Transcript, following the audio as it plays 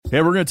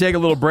Hey, we're going to take a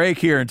little break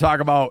here and talk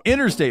about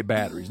Interstate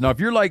batteries. Now,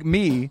 if you're like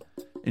me,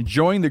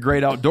 enjoying the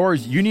great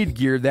outdoors, you need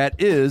gear that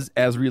is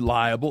as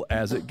reliable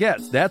as it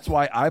gets. That's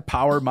why I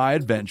power my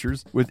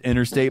adventures with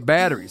Interstate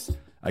batteries.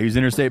 I use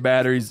Interstate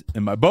batteries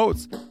in my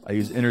boats. I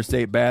use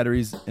Interstate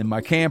batteries in my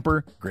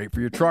camper. Great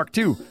for your truck,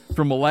 too.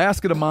 From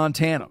Alaska to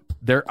Montana,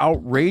 they're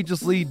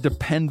outrageously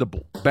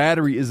dependable.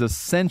 Battery is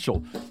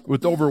essential.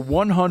 With over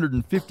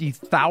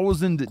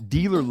 150,000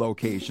 dealer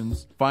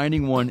locations,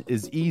 finding one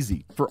is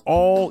easy. For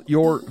all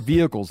your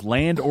vehicles,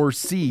 land or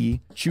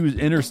sea, choose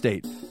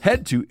Interstate.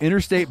 Head to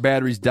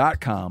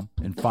interstatebatteries.com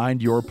and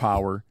find your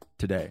power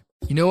today.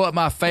 You know what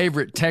my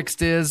favorite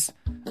text is?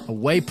 A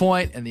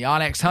waypoint in the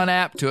onX Hunt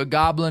app to a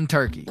goblin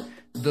turkey.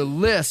 The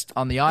list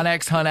on the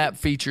onX Hunt app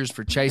features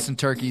for chasing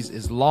turkeys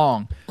is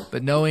long,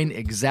 but knowing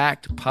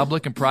exact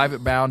public and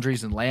private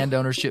boundaries and land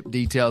ownership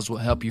details will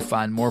help you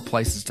find more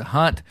places to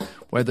hunt,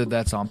 whether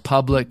that's on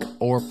public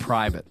or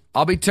private.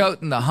 I'll be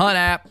toting the Hunt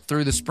app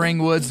through the spring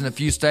woods in a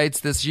few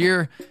states this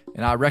year,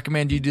 and I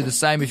recommend you do the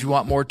same if you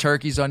want more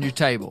turkeys on your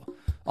table.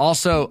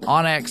 Also,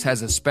 onX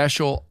has a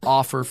special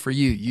offer for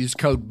you. Use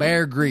code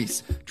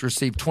BEARGREASE to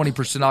receive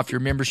 20% off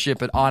your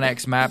membership at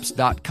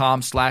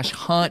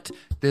onxmaps.com/hunt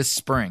this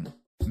spring.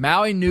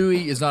 Maui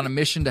Nui is on a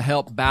mission to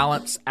help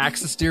balance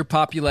axis deer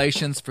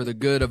populations for the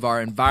good of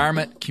our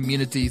environment,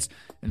 communities,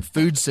 and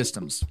food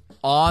systems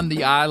on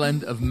the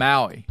island of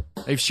Maui.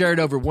 They've shared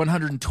over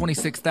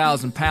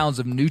 126,000 pounds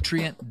of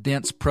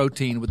nutrient-dense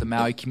protein with the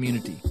Maui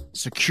community.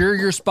 Secure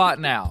your spot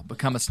now.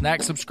 Become a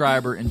snack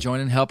subscriber and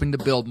join in helping to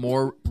build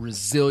more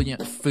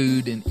resilient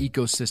food and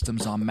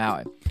ecosystems on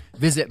Maui.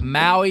 Visit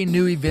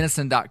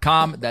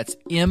MauiNuiVenison.com. That's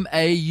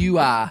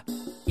MAUINUI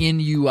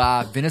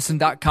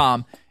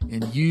venison.com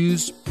and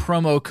use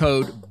promo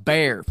code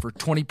BEAR for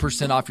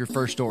 20% off your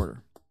first order.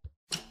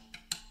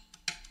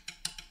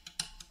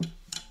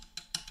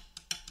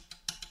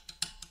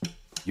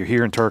 You're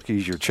hearing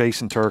turkeys, you're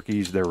chasing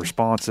turkeys, they're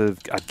responsive.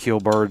 I'd kill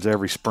birds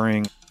every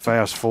spring.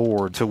 Fast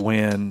forward to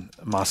when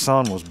my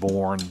son was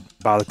born.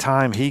 By the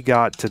time he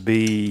got to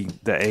be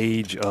the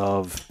age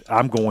of,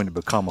 I'm going to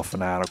become a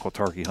fanatical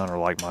turkey hunter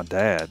like my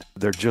dad,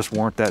 there just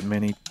weren't that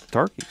many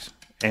turkeys.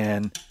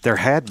 And there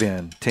had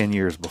been 10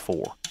 years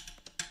before.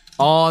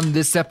 On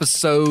this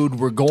episode,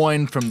 we're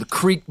going from the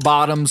creek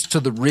bottoms to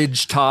the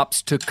ridge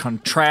tops to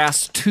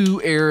contrast two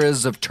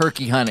eras of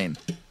turkey hunting.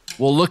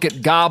 We'll look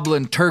at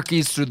goblin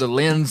turkeys through the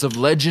lens of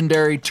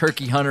legendary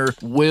turkey hunter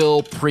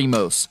Will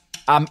Primos.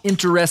 I'm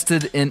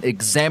interested in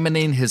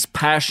examining his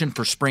passion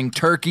for spring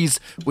turkeys,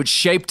 which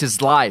shaped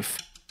his life,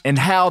 and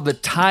how the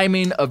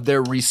timing of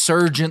their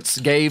resurgence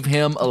gave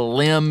him a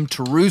limb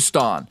to roost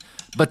on.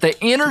 But the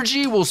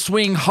energy will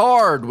swing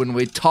hard when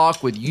we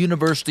talk with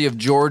University of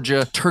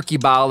Georgia turkey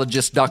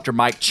biologist Dr.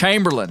 Mike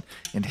Chamberlain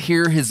and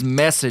hear his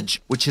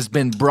message, which has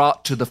been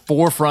brought to the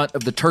forefront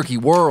of the turkey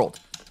world.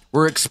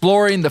 We're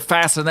exploring the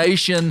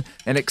fascination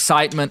and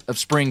excitement of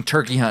spring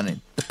turkey hunting,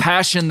 the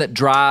passion that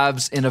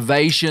drives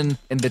innovation,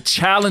 and the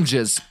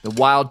challenges the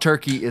wild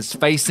turkey is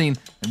facing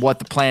and what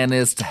the plan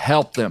is to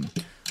help them.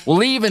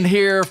 We'll even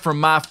hear from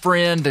my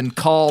friend and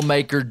call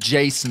maker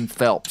Jason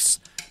Phelps.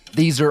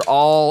 These are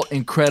all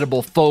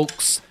incredible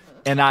folks,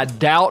 and I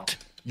doubt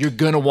you're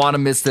going to want to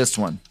miss this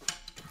one.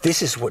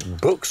 This is what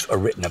books are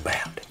written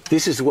about.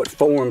 This is what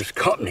forms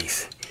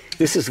companies.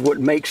 This is what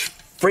makes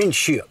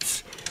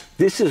friendships.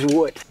 This is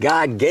what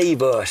God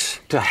gave us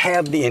to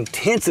have the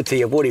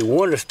intensity of what He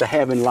wanted us to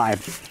have in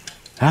life.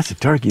 That's a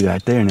turkey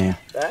right there now.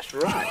 That's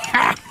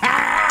right.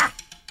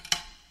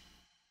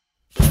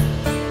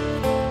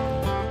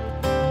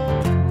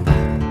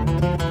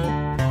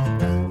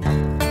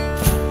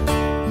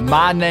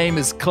 My name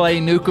is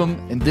Clay Newcomb,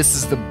 and this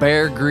is the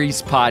Bear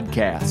Grease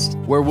Podcast,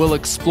 where we'll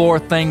explore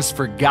things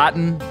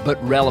forgotten but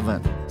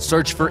relevant,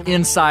 search for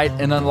insight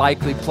in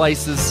unlikely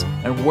places,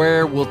 and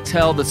where we'll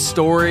tell the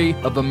story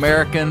of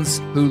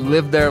Americans who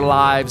live their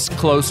lives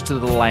close to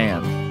the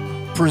land.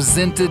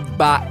 Presented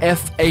by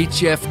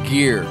FHF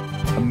Gear,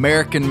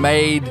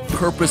 American-made,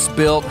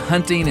 purpose-built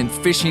hunting and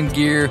fishing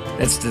gear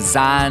that's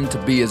designed to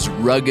be as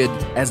rugged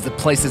as the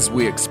places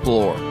we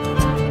explore.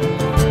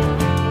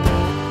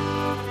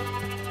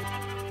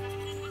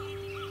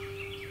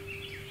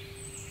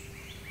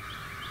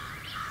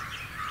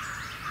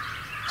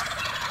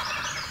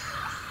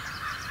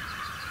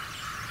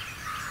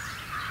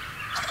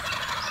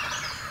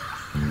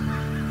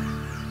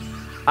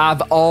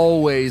 I've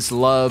always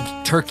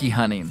loved turkey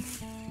hunting.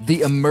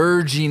 The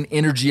emerging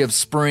energy of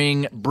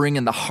spring,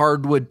 bringing the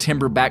hardwood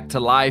timber back to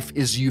life,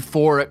 is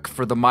euphoric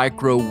for the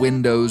micro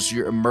windows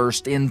you're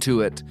immersed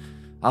into it.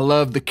 I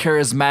love the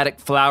charismatic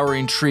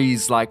flowering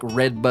trees like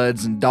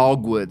redbuds and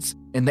dogwoods,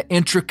 and the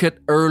intricate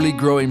early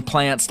growing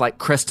plants like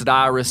crested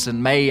iris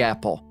and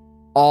mayapple,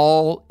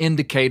 all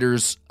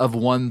indicators of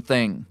one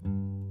thing.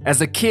 As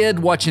a kid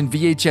watching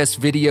VHS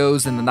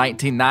videos in the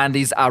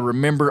 1990s, I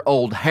remember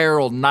old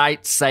Harold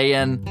Knight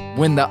saying,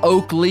 "When the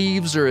oak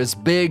leaves are as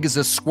big as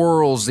a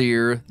squirrel's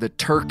ear, the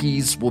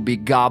turkeys will be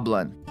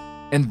gobbling."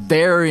 And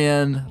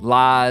therein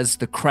lies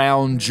the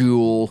crown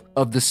jewel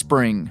of the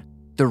spring,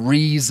 the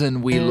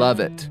reason we love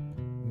it.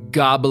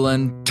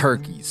 gobbling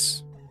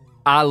turkeys.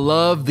 I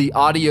love the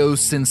audio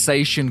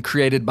sensation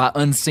created by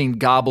unseen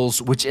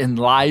gobbles, which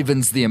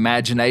enlivens the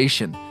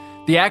imagination.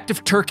 The act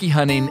of turkey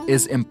hunting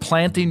is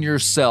implanting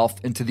yourself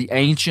into the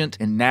ancient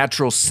and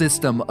natural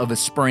system of a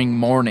spring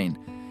morning.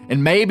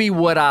 And maybe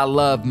what I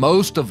love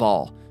most of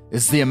all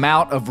is the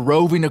amount of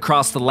roving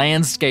across the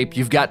landscape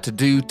you've got to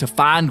do to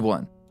find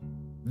one.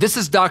 This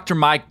is Dr.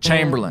 Mike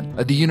Chamberlain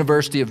of the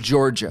University of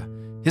Georgia.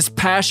 His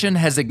passion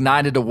has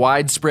ignited a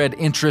widespread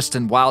interest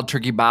in wild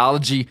turkey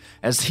biology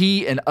as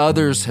he and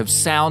others have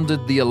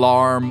sounded the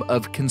alarm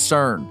of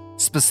concern,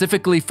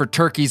 specifically for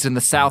turkeys in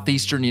the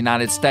southeastern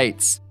United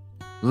States.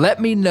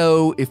 Let me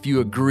know if you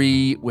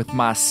agree with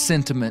my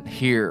sentiment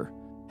here.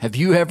 Have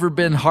you ever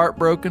been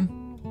heartbroken?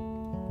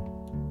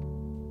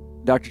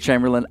 Dr.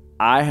 Chamberlain,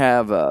 I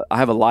have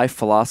a life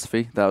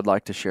philosophy that I would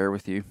like to share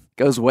with you.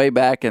 It goes way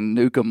back in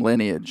Newcomb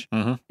lineage,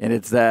 and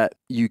it's that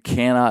you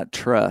cannot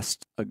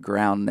trust a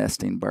ground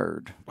nesting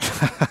bird.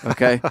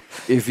 Okay?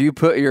 If you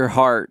put your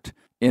heart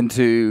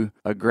into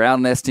a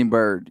ground nesting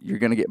bird, you're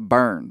going to get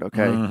burned,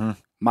 okay?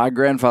 My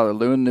grandfather,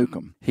 Lewin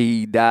Newcomb,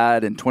 he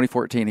died in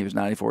 2014. He was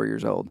 94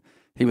 years old.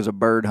 He was a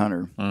bird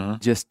hunter,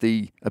 just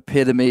the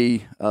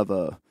epitome of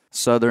a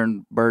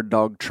Southern bird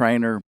dog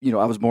trainer. You know,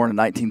 I was born in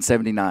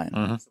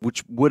 1979,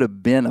 which would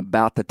have been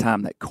about the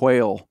time that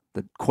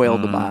the quail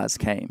demise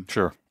came.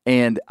 Sure.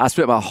 And I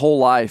spent my whole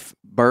life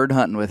bird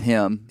hunting with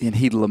him, and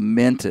he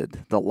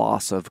lamented the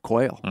loss of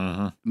quail.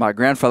 My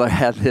grandfather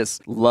had this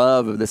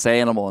love of this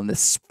animal and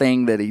this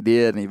thing that he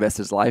did and he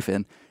invested his life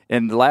in.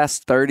 In the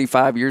last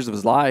 35 years of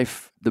his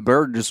life, the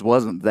bird just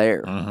wasn't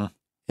there.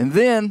 And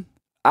then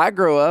I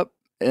grew up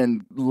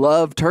and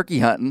loved turkey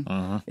hunting.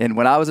 And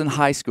when I was in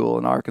high school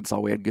in Arkansas,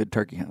 we had good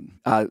turkey hunting.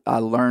 I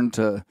learned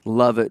to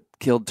love it,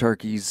 killed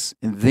turkeys,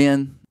 and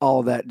then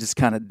all that just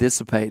kind of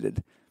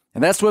dissipated.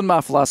 And that's when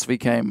my philosophy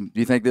came. Do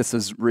you think this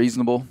is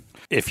reasonable?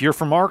 If you're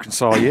from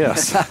Arkansas,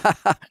 yes.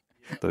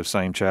 Those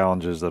same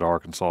challenges that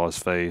Arkansas has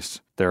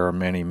faced, there are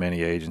many,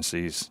 many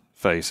agencies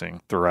facing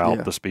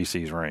throughout the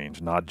species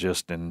range, not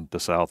just in the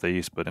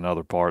southeast, but in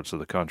other parts of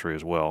the country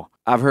as well.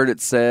 I've heard it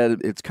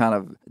said it's kind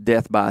of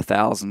death by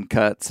 1,000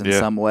 cuts in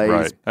some ways.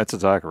 Right. That's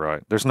exactly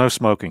right. There's no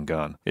smoking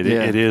gun. It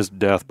is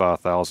death by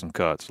 1,000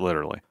 cuts,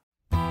 literally.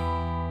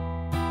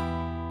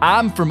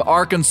 I'm from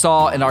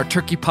Arkansas, and our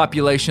turkey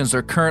populations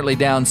are currently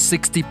down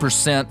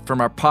 60%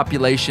 from our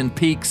population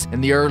peaks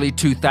in the early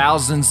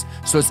 2000s,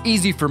 so it's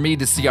easy for me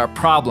to see our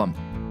problem.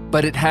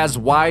 But it has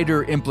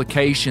wider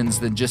implications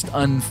than just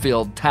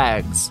unfilled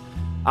tags.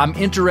 I'm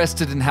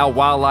interested in how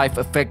wildlife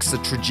affects the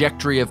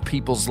trajectory of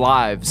people's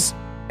lives,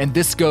 and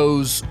this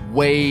goes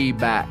way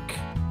back,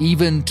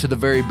 even to the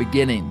very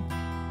beginning.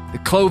 The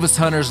Clovis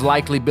hunters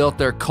likely built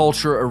their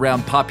culture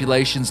around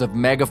populations of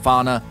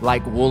megafauna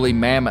like woolly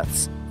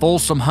mammoths,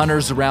 Folsom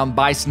hunters around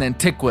bison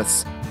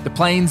antiquus. The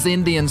Plains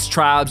Indians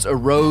tribes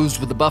arose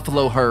with the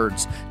buffalo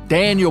herds.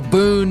 Daniel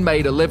Boone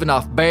made a living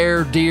off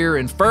bear, deer,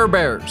 and fur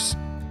bears.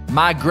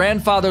 My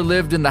grandfather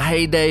lived in the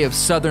heyday of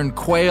southern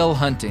quail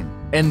hunting,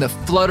 and the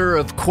flutter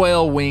of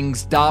quail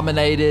wings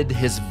dominated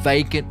his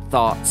vacant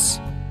thoughts.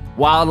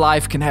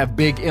 Wildlife can have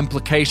big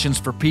implications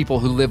for people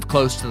who live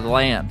close to the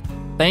land.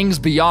 Things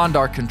beyond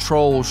our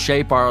control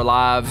shape our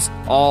lives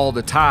all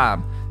the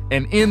time.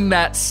 And in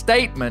that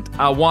statement,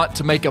 I want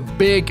to make a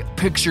big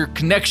picture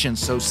connection,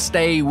 so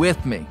stay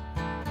with me.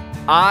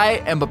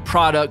 I am a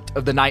product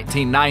of the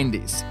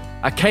 1990s.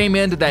 I came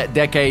into that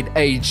decade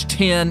age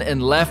 10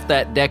 and left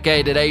that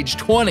decade at age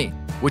 20,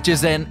 which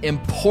is an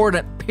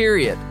important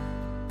period.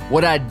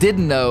 What I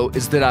didn't know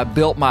is that I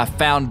built my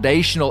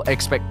foundational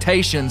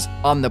expectations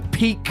on the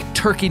peak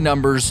turkey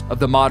numbers of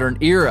the modern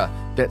era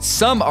that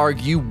some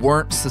argue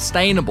weren't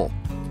sustainable.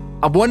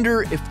 I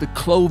wonder if the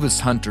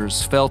Clovis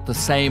hunters felt the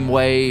same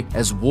way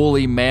as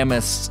woolly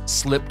mammoths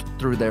slipped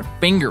through their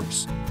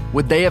fingers.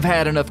 Would they have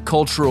had enough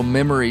cultural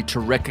memory to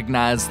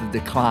recognize the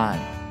decline?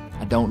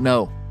 I don't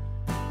know.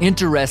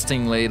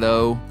 Interestingly,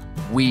 though,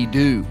 we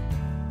do.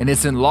 And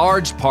it's in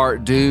large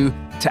part due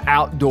to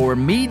outdoor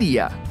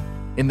media.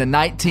 In the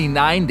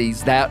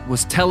 1990s, that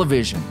was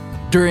television.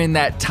 During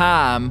that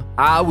time,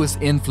 I was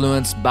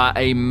influenced by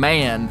a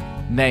man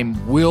named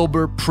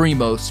Wilbur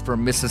Primos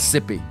from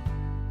Mississippi.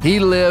 He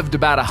lived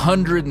about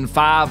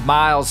 105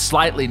 miles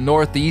slightly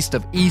northeast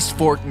of East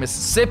Fork,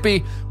 Mississippi,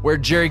 where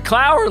Jerry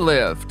Clower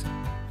lived.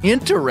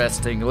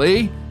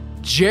 Interestingly,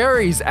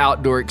 Jerry's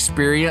outdoor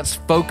experience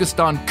focused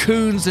on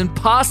coons and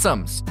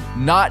possums,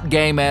 not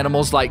game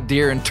animals like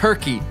deer and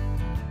turkey.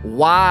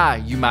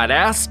 Why, you might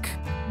ask?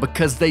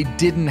 Because they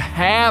didn't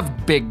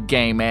have big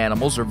game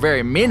animals, or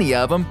very many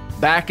of them,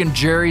 back in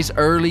Jerry's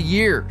early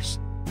years.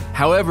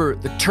 However,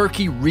 the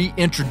turkey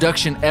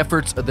reintroduction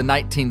efforts of the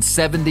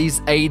 1970s,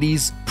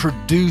 80s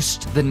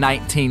produced the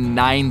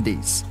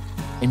 1990s.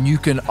 And you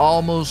can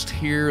almost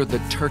hear the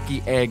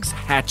turkey eggs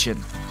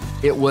hatching.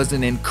 It was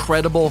an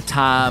incredible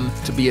time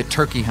to be a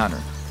turkey hunter.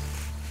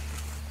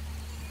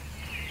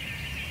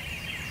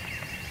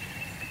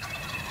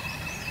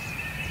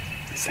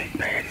 This ain't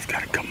bad. He's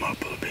got to come up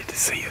a little bit to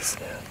see us.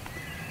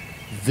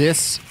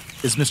 This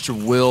is Mr.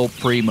 Will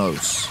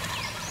Primos.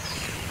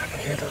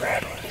 hear the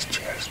rattle in his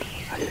chest.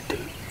 I did too.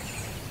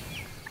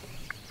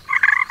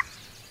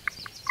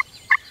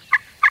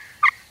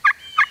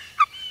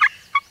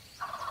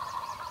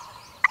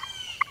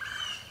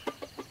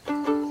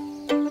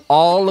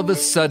 All of a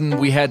sudden,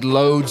 we had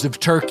loads of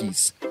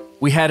turkeys.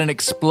 We had an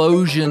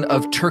explosion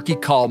of turkey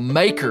call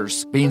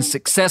makers being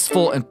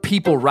successful and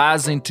people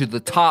rising to the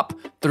top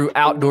through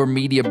outdoor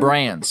media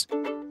brands.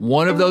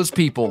 One of those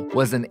people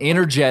was an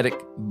energetic,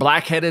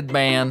 black-headed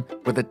man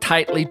with a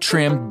tightly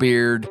trimmed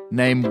beard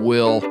named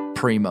Will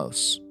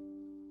Primos.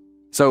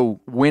 So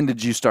when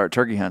did you start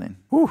turkey hunting?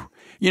 Whew.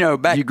 You know,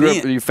 back You grew then,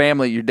 up with your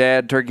family, your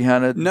dad turkey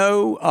hunted?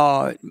 No,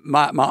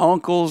 my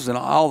uncles and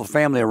all the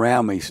family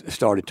around me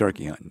started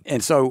turkey hunting.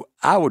 And so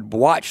I would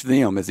watch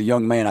them as a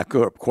young man. I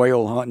grew up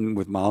quail hunting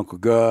with my Uncle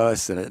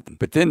Gus.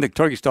 But then the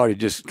turkeys started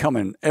just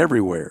coming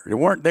everywhere.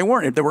 They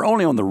were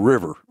only on the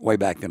river way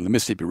back then, the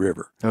Mississippi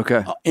River.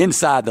 Okay.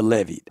 Inside the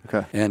levee.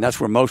 Okay. And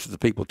that's where most of the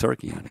people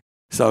turkey hunted.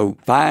 So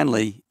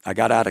finally, I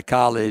got out of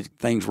college,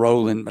 things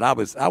rolling, but I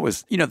was,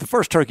 the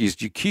first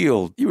turkeys you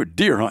killed, you were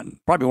deer hunting.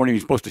 Probably weren't even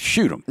supposed to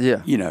shoot them.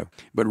 Yeah.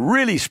 But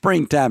really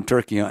springtime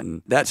turkey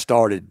hunting, that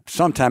started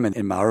sometime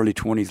in my early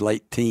 20s,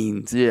 late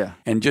teens. Yeah.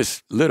 And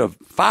just lit a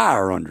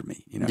fire under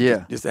me,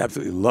 Yeah. Just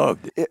absolutely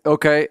loved it.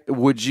 Okay.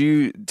 Would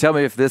you tell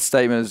me if this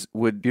statement is,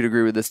 would you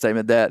agree with this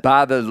statement that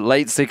by the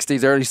late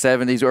 60s, early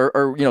 70s,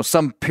 or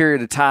some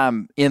period of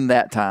time in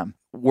that time,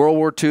 World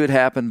War II had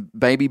happened.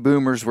 Baby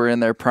boomers were in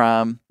their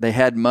prime. They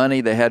had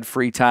money. They had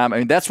free time. I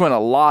mean, that's when a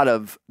lot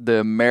of the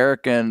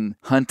American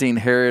hunting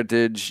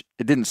heritage,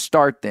 it didn't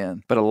start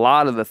then, but a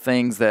lot of the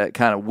things that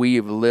kind of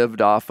we've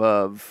lived off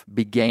of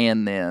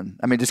began then.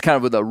 I mean, just kind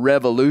of with a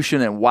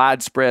revolution and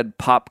widespread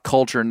pop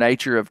culture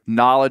nature of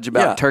knowledge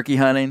about turkey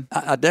hunting.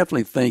 I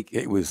definitely think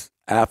it was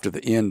after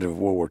the end of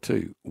World War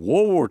II.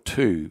 World War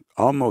II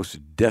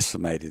almost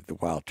decimated the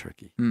wild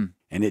turkey.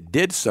 And it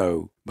did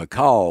so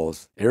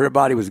because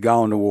everybody was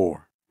gone to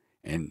war.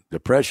 And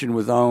depression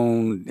was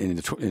on. In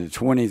the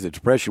 20s, the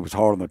depression was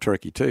hard on the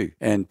turkey, too.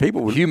 And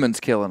people were... Humans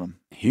killing them.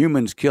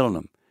 Humans killing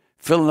them.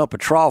 Filling up a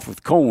trough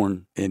with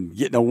corn and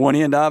getting on one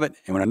end of it.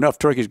 And when enough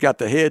turkeys got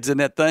the heads in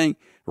that thing,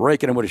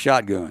 raking them with a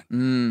shotgun.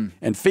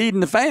 And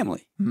feeding the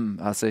family.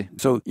 I see.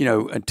 So,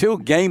 until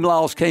game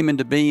laws came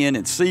into being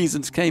and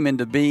seasons came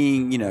into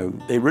being,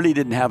 they really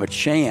didn't have a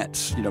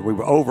chance. We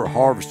were over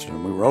harvesting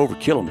them. We were over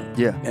killing them.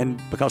 Yeah.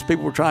 And because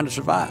people were trying to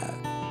survive.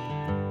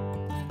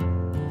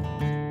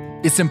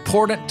 It's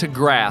important to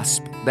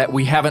grasp that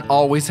we haven't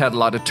always had a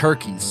lot of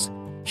turkeys.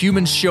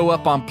 Humans show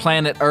up on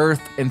planet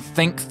Earth and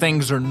think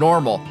things are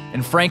normal.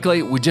 And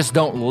frankly, we just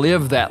don't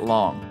live that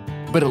long.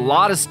 But a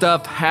lot of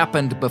stuff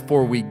happened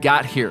before we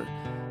got here.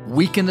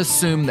 We can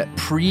assume that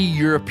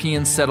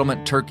pre-European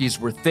settlement turkeys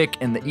were thick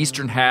in the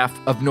eastern half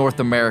of North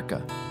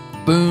America.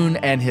 Boone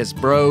and his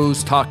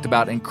bros talked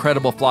about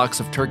incredible flocks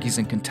of turkeys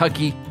in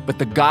Kentucky, but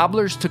the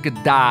gobblers took a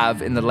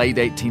dive in the late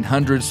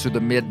 1800s through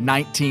the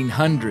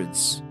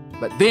mid-1900s.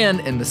 But then,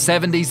 in the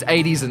 70s,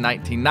 80s, and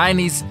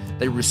 1990s,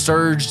 they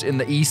resurged in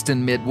the East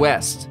and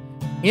Midwest.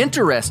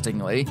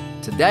 Interestingly,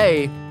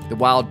 today, the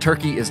wild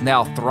turkey is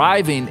now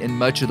thriving in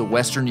much of the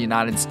western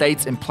United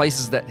States in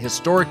places that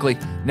historically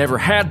never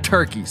had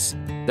turkeys.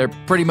 They're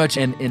pretty much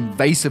an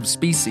invasive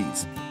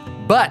species.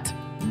 But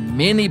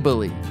many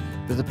believe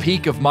that the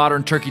peak of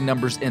modern turkey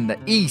numbers in the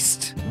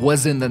East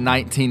was in the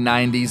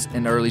 1990s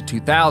and early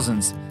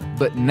 2000s,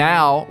 but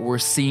now we're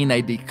seeing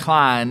a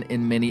decline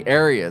in many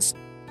areas.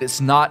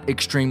 It's not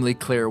extremely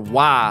clear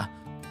why,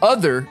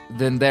 other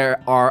than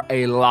there are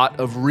a lot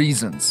of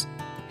reasons.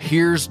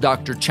 Here's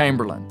Dr.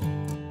 Chamberlain.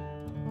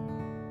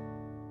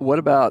 What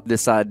about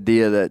this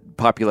idea that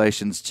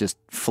populations just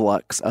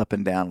flux up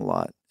and down a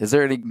lot? Is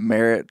there any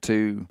merit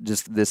to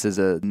just this is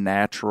a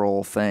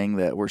natural thing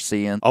that we're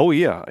seeing? Oh,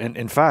 yeah. And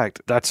in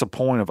fact, that's a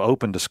point of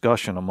open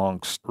discussion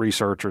amongst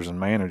researchers and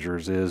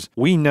managers is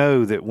we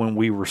know that when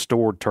we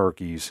restored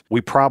turkeys, we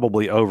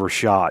probably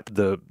overshot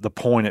the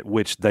point at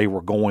which they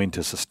were going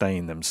to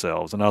sustain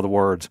themselves. In other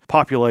words,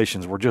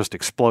 populations were just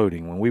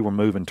exploding when we were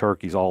moving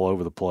turkeys all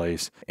over the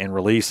place and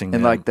releasing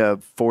them. In like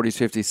the 40s,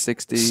 50s,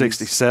 60s?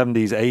 60s,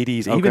 70s,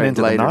 80s, even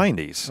into later. The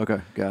 90s.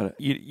 Okay, got it.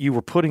 You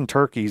were putting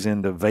turkeys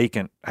into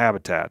vacant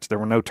habitats. There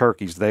were no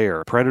turkeys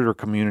there. Predator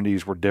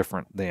communities were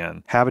different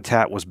then.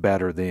 Habitat was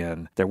better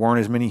then. There weren't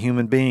as many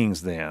human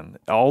beings then.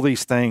 All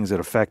these things that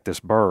affect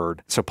this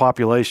bird. So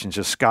populations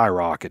just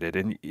skyrocketed,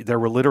 and there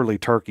were literally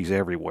turkeys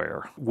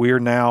everywhere. We're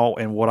now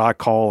in what I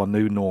call a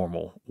new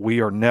normal.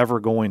 We are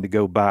never going to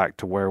go back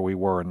to where we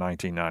were in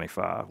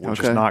 1995. We're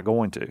just not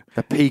going to.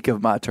 The peak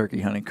of my turkey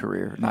hunting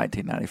career,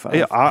 1995.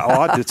 Yeah,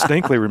 I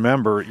distinctly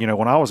remember,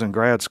 when I was in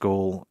grad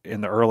school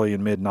in the early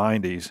and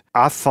mid-90s,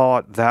 I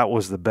thought that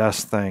was the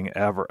best thing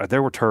ever.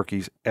 There were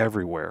turkeys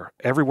everywhere.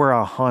 Everywhere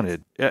I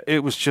hunted,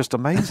 it was just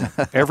amazing.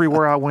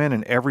 Everywhere I went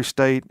in every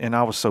state, and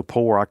I was so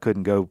poor I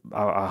couldn't go.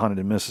 I hunted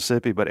in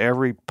Mississippi, but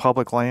every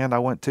public land I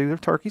went to, there were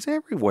turkeys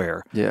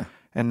everywhere. Yeah.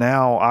 And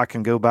now I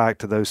can go back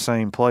to those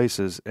same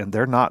places and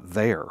they're not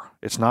there.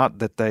 It's not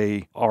that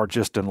they are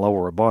just in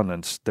lower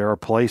abundance. There are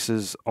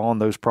places on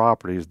those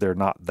properties they're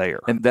not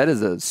there. And that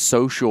is a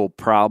social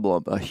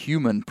problem, a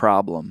human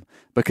problem,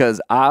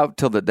 because I,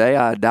 till the day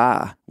I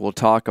die, will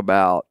talk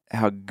about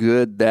how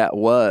good that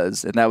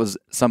was, and that was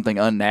something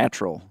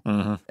unnatural.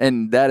 Mm-hmm.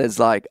 And that is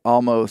like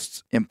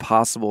almost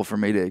impossible for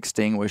me to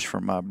extinguish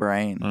from my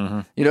brain. Mm-hmm.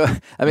 You know,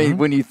 I mean, Mm-hmm.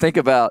 when you think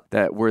about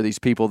that, we're these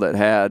people that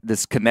had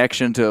this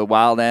connection to a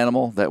wild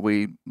animal that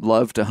we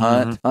love to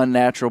hunt,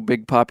 unnatural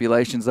big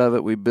populations of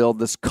it. We build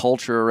this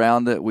culture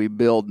around it. We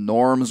build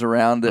norms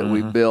around it.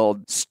 We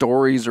build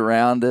stories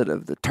around it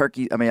of the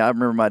turkey. I mean, I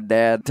remember my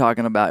dad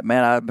talking about,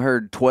 man, I've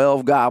heard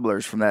 12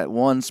 gobblers from that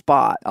one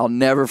spot. I'll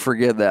never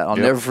forget that. I'll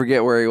never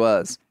forget where he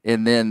was.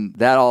 And then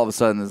that all of a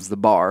sudden is the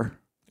bar.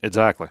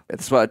 Exactly.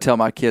 That's what I tell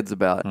my kids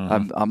about.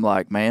 I'm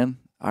like, man,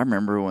 I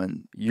remember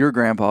when your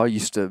grandpa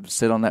used to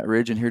sit on that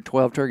ridge and hear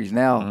 12 turkeys.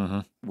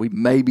 Now we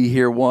maybe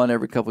hear one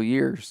every couple of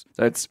years.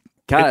 That's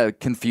kind of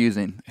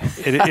confusing.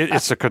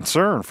 It's a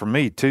concern for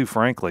me too,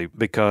 frankly,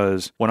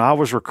 because when I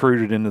was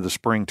recruited into the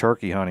spring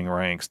turkey hunting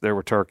ranks, there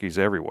were turkeys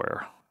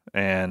everywhere.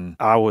 And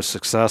I was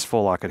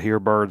successful. I could hear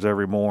birds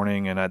every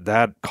morning, and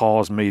that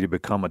caused me to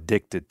become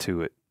addicted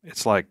to it.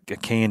 It's like a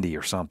candy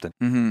or something.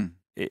 Mm-hmm.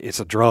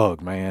 It's a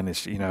drug, man.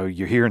 It's, you know,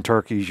 you're hearing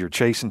turkeys, you're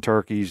chasing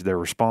turkeys, they're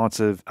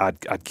responsive.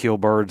 I'd kill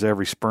birds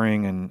every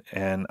spring,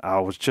 and I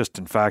was just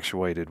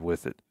infatuated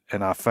with it.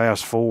 And I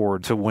fast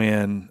forward to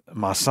when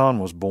my son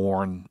was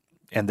born,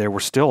 and there were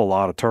still a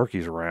lot of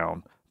turkeys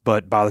around.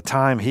 But by the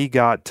time he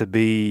got to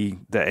be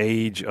the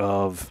age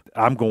of,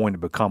 I'm going to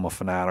become a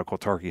fanatical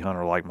turkey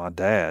hunter like my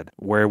dad,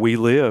 where we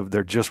lived,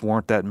 there just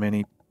weren't that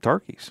many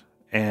turkeys.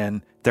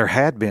 And there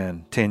had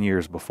been 10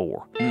 years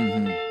before.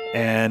 Mm-hmm.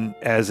 And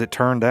as it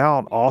turned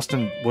out,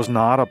 Austin was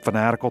not a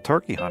fanatical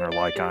turkey hunter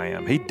like I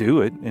am. He'd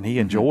do it, and he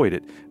enjoyed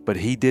it, but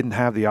he didn't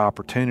have the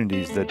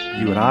opportunities that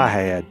you and I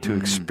had to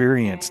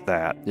experience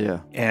that.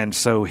 Yeah. And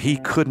so he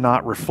could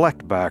not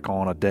reflect back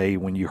on a day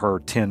when you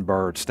heard 10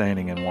 birds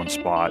standing in one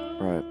spot.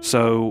 Right.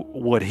 So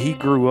what he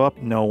grew up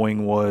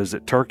knowing was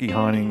that turkey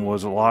hunting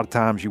was a lot of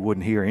times you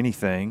wouldn't hear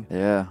anything.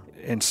 Yeah.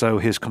 And so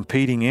his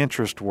competing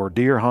interests were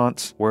deer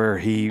hunts, where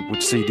he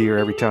would see deer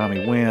every time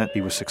he went.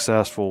 He was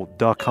successful.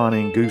 Duck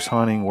hunting, goose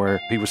hunting,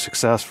 where he was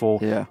successful.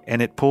 Yeah.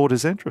 And it pulled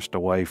his interest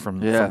away from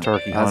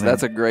turkey hunting.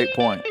 That's a great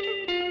point.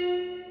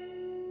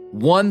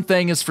 One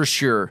thing is for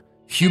sure,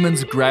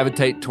 humans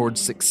gravitate towards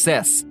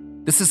success.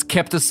 This has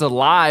kept us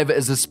alive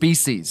as a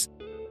species.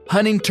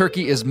 Hunting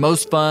turkey is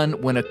most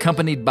fun when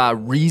accompanied by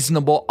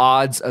reasonable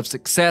odds of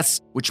success,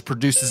 which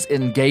produces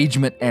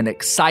engagement and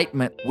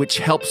excitement, which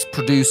helps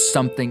produce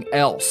something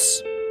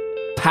else,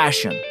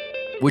 passion,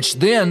 which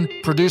then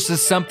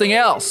produces something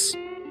else,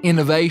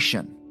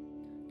 innovation.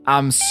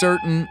 I'm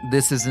certain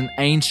this is an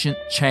ancient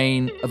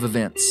chain of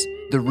events.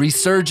 The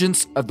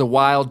resurgence of the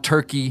wild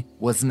turkey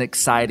was an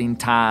exciting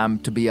time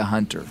to be a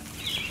hunter.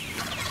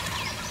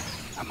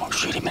 I'm gonna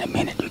shoot him in a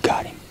minute. You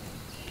got him.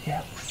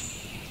 Yeah.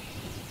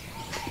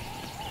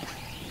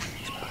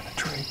 He's behind a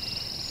tree.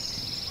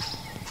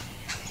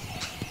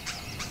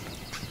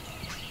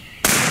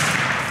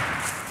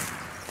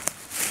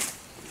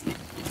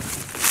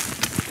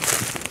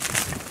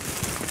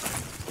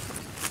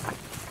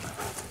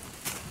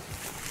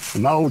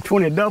 My old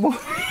 20 double.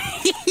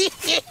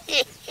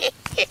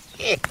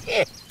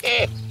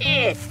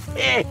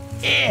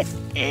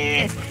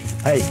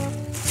 Hey,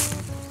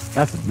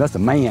 that's a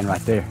man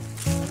right there.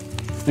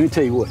 Let me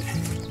tell you what.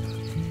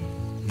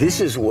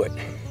 This is what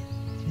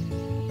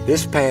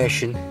this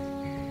passion,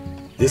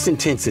 this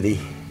intensity,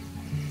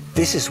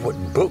 this is what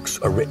books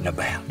are written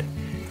about.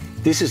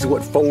 This is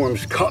what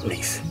forms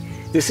companies.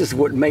 This is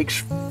what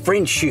makes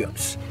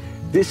friendships.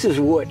 This is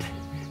what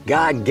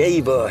God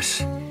gave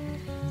us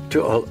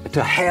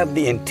to have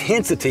the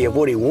intensity of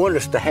what He wanted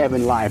us to have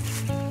in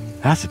life.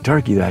 That's a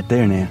turkey right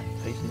there now.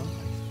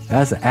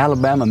 That's an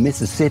Alabama,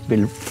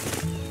 Mississippi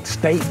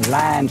state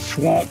line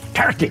swamp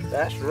turkey.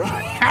 That's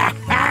right.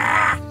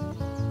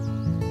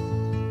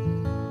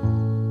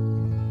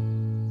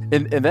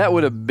 And that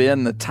would have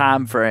been the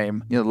time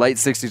frame, late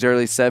 60s,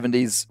 early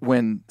 70s,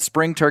 when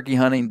spring turkey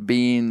hunting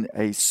being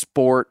a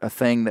sport, a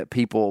thing that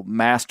people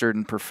mastered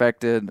and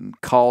perfected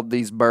and called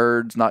these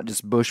birds, not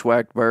just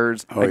bushwhacked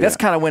birds. That's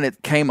kind of when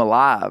it came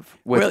alive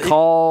with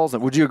calls.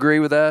 Would you agree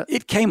with that?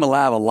 It came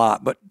alive a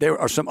lot, but there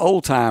are some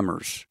old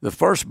timers. The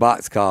first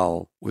box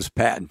call was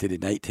patented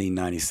in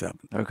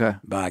 1897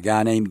 by a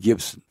guy named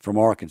Gibson from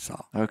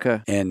Arkansas.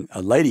 Okay. And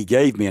a lady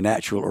gave me an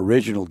actual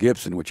original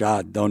Gibson, which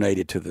I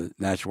donated to the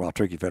National Wild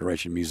Turkey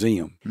Federation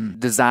Museum.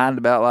 Designed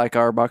about like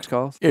our box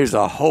calls? There's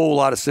a whole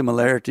lot of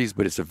similarities,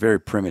 but it's a very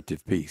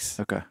primitive piece.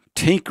 Okay.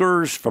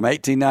 Tinkers from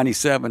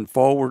 1897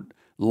 forward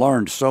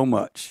learned so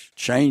much.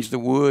 Changed the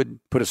wood,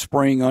 put a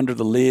spring under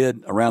the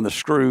lid around the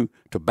screw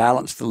to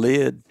balance the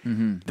lid.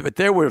 Mm-hmm. But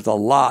there was a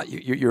lot.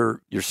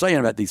 You're saying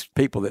about these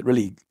people that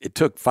really, it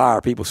took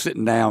fire, people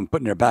sitting down,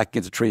 putting their back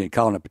against a tree and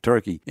calling up a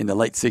turkey in the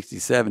late 60s,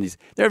 70s.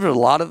 There was a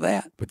lot of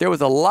that. But there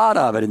was a lot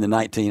of it in the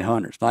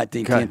 1900s,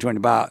 1910, 20,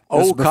 by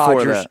old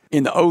codgers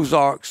in the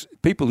Ozarks,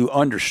 people who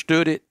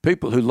understood it,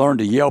 people who learned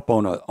to yelp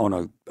on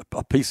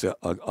a piece of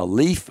a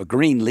leaf, a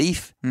green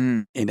leaf.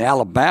 In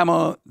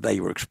Alabama,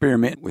 they were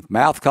experimenting with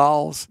mouth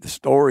calls. The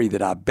story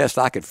that best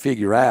I could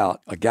figure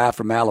out, a guy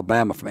from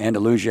Alabama, from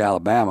Andalusia,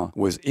 Alabama,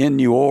 was in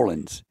New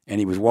Orleans, and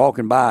he was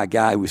walking by a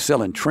guy who was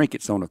selling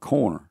trinkets on a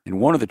corner. And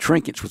one of the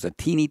trinkets was a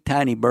teeny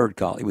tiny bird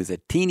call. It was a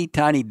teeny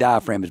tiny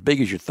diaphragm as big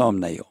as your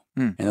thumbnail.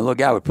 And the little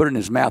guy would put it in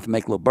his mouth and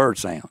make little bird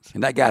sounds.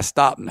 And that guy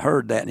stopped and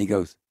heard that, and he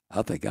goes,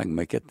 I think I can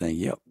make that thing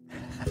yelp.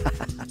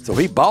 So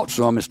he bought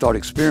some and started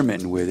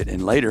experimenting with it,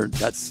 and later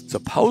that's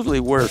supposedly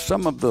where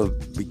some of the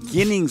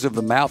beginnings of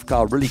the mouth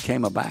call really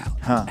came about.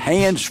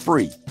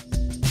 Hands-free.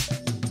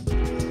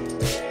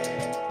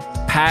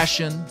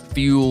 Passion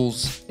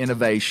fuels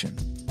innovation.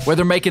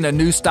 Whether making a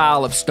new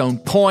style of stone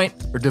point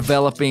or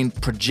developing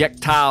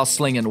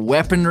projectile-slinging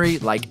weaponry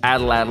like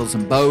atlatls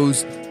and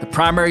bows, the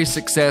primary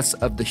success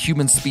of the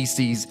human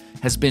species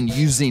has been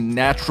using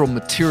natural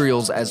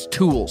materials as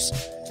tools.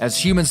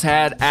 As humans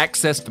had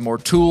access to more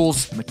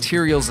tools,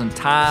 materials, and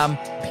time,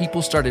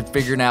 people started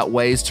figuring out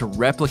ways to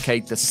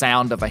replicate the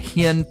sound of a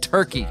hen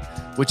turkey,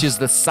 which is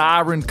the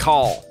siren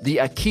call, the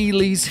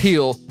Achilles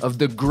heel of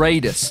the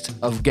greatest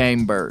of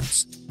game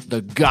birds,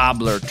 the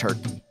gobbler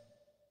turkey.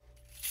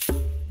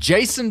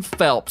 Jason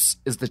Phelps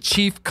is the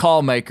chief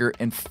call maker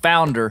and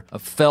founder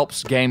of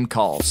Phelps Game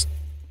Calls.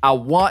 I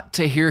want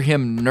to hear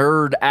him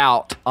nerd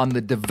out on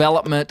the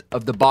development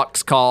of the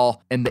box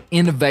call and the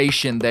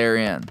innovation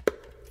therein.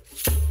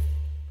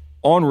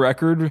 On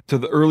record, to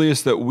the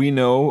earliest that we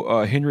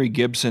know, Henry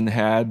Gibson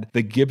had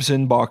the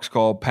Gibson box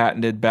call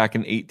patented back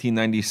in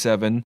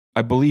 1897.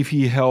 I believe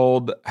he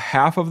held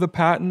half of the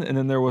patent, and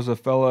then there was a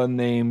fella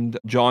named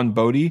John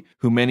Bodie,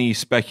 who many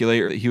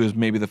speculate he was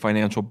maybe the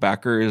financial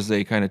backer as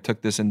they kind of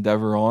took this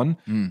endeavor on.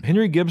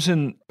 Henry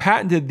Gibson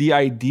patented the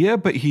idea,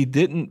 but he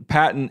didn't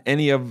patent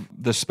any of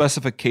the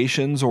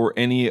specifications or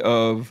any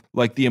of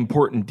like the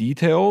important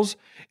details.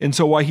 And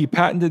so while he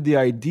patented the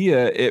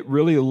idea, it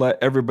really let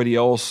everybody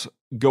else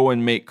go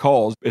and make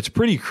calls. It's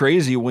pretty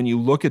crazy when you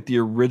look at the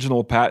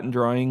original patent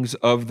drawings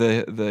of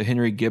the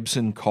Henry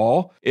Gibson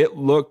call. It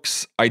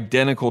looks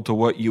identical to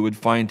what you would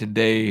find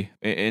today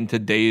in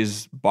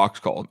today's box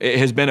call. It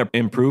has been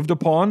improved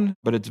upon,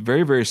 but it's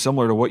very, very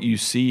similar to what you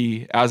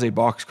see as a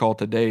box call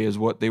today is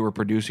what they were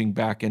producing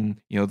back in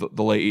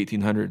the late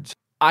 1800s.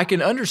 I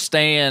can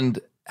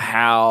understand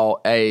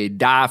how a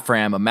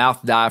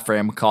mouth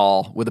diaphragm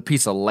call with a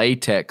piece of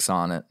latex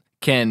on it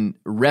can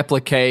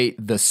replicate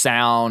the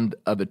sound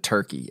of a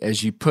turkey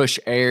as you push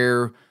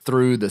air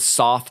through the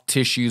soft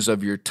tissues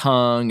of your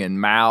tongue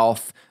and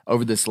mouth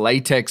over this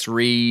latex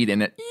reed,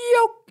 and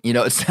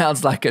it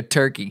sounds like a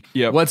turkey.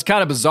 Yep. What's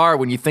kind of bizarre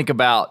when you think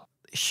about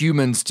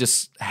humans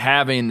just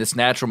having this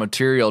natural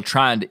material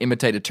trying to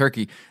imitate a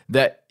turkey,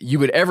 that you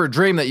would ever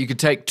dream that you could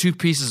take two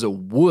pieces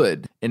of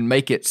wood and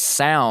make it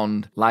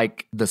sound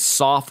like the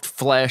soft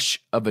flesh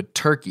of a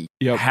turkey.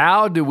 Yep.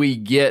 How do we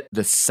get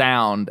the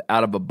sound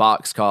out of a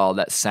box call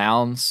that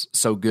sounds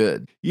so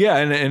good? Yeah,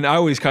 and I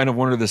always kind of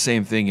wonder the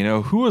same thing,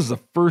 who was the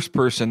first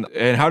person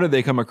and how did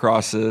they come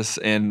across this?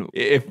 And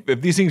if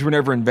these things were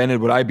never invented,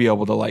 would I be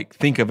able to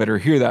think of it or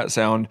hear that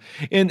sound?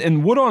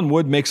 And wood on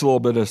wood makes a little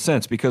bit of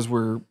sense because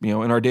we're,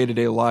 in our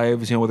day-to-day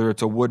lives, whether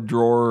it's a wood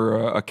drawer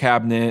or a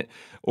cabinet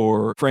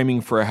or framing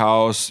for a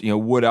house,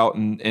 wood out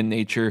in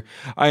nature.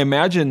 I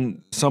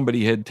imagine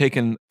somebody had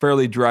taken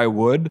fairly dry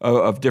wood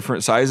of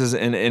different sizes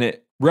and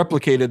it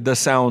replicated the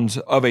sounds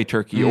of a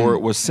turkey, or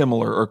it was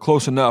similar or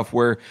close enough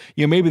where,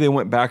 maybe they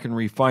went back and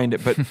refined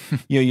it. But,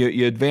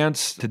 you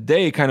advance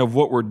today, kind of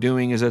what we're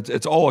doing is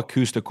it's all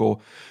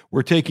acoustical.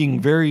 We're taking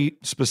very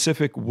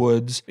specific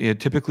woods,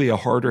 typically a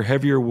harder,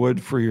 heavier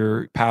wood for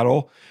your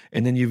paddle.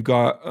 And then you've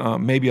got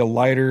maybe a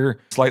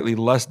lighter, slightly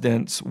less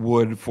dense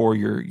wood for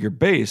your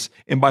base.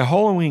 And by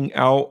hollowing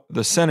out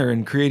the center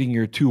and creating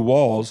your two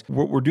walls,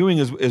 what we're doing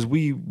is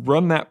we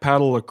run that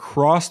paddle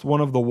across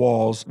one of the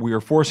walls. We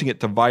are forcing it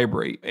to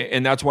vibrate.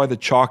 And that's why the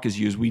chalk is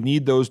used. We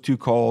need those two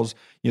calls,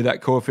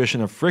 that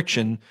coefficient of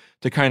friction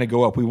to kind of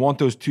go up. We want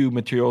those two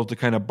materials to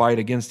kind of bite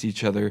against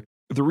each other.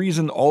 The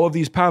reason all of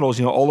these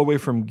paddles, all the way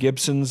from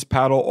Gibson's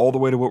paddle all the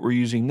way to what we're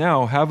using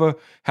now, have a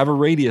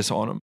radius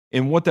on them.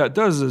 And what that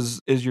does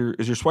is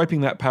you're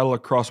swiping that paddle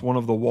across one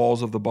of the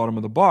walls of the bottom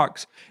of the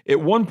box.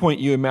 At one point,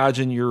 you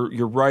imagine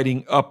you're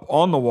riding up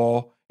on the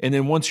wall, and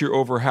then once you're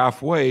over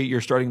halfway, you're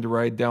starting to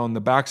ride down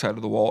the backside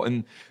of the wall.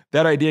 And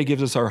that idea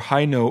gives us our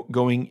high note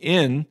going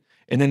in.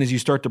 And then as you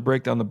start to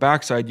break down the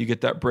backside, you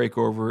get that break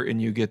over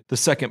and you get the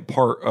second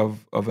part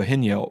of a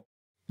hen yelp.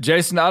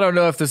 Jason, I don't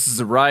know if this is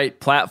the right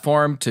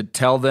platform to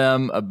tell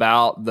them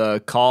about the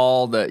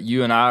call that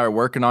you and I are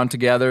working on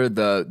together,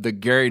 the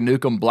Gary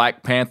Newcomb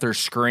Black Panther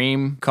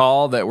scream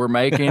call that we're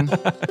making.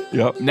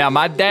 Yep. Now,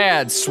 my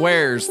dad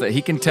swears that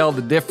he can tell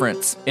the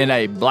difference in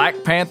a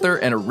Black Panther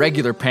and a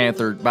regular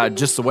panther by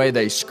just the way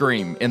they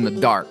scream in the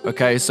dark,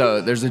 okay? So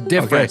there's a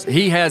difference. Okay.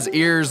 He has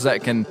ears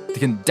that can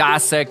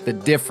dissect the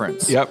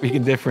difference. Yep, he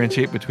can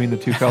differentiate between the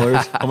two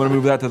colors. I'm going to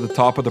move that to the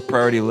top of the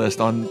priority list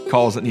on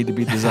calls that need to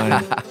be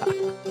designed.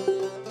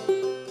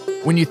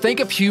 When you think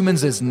of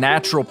humans as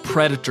natural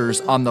predators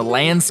on the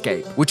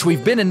landscape, which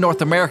we've been in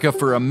North America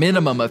for a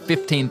minimum of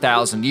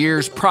 15,000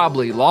 years,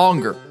 probably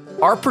longer,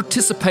 our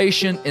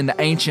participation in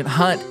the ancient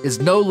hunt is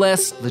no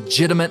less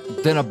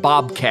legitimate than a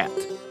bobcat.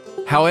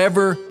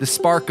 However, the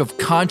spark of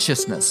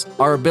consciousness,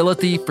 our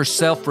ability for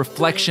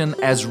self-reflection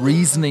as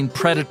reasoning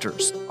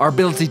predators, our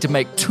ability to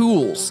make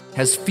tools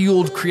has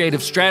fueled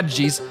creative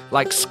strategies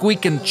like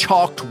squeaking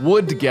chalked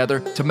wood together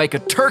to make a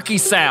turkey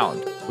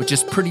sound, which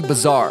is pretty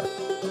bizarre.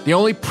 The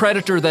only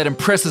predator that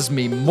impresses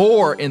me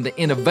more in the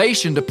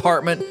innovation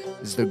department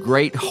is the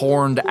great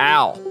horned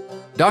owl.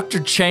 Dr.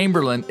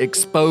 Chamberlain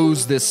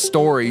exposed this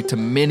story to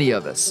many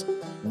of us.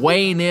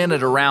 Weighing in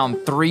at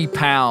around 3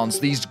 pounds,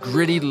 these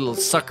gritty little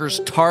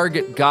suckers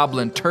target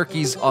goblin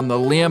turkeys on the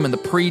limb in the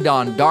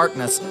pre-dawn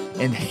darkness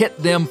and hit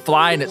them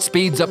flying at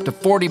speeds up to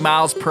 40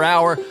 miles per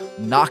hour,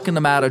 knocking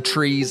them out of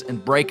trees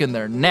and breaking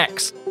their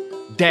necks.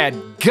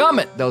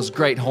 Dadgummit, those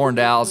great horned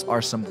owls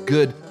are some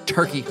good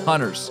turkey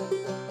hunters.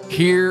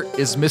 Here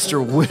is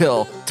Mr.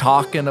 Will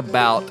talking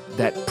about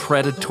that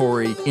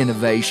predatory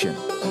innovation.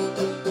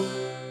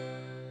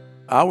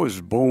 I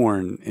was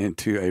born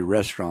into a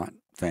restaurant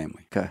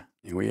family. Okay.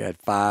 And we had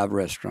 5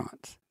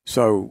 restaurants.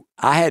 So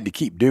I had to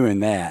keep doing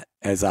that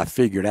as I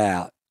figured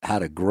out how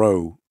to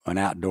grow an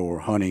outdoor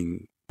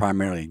hunting,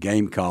 primarily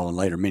game call and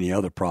later many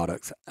other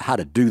products, how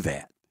to do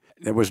that.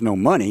 There was no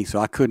money, so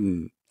I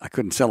couldn't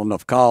sell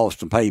enough calls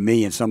to pay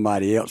me and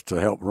somebody else to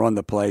help run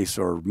the place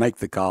or make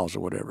the calls or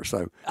whatever.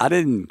 So I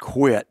didn't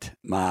quit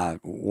my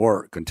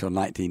work until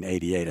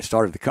 1988. I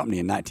started the company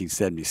in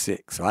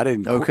 1976. So I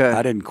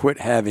didn't quit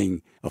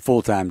having a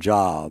full-time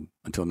job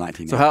until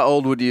 1988. So how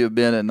old would you have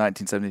been in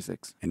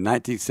 1976? In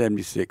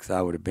 1976,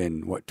 I would have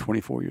been,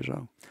 24 years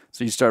old?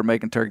 So you started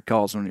making turkey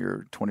calls when you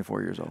were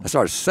 24 years old? I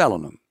started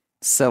selling them.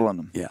 Selling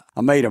them? Yeah.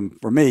 I made them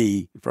for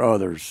me, for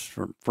others,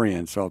 for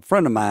friends. So a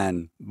friend of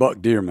mine, Buck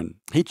Dearman,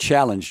 he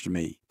challenged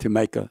me to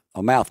make a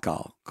mouth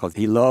call because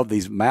he loved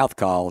these mouth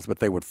calls, but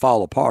they would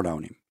fall apart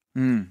on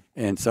him.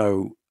 And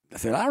so I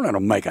said, I don't know how to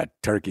make a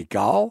turkey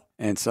call.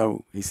 And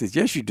so he says,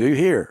 yes, you do.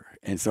 Here.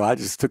 And so I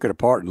just took it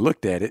apart and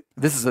looked at it.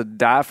 This is a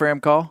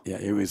diaphragm call? Yeah,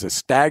 it was a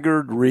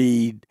staggered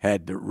reed,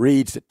 had the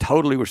reeds that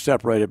totally were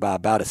separated by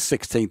about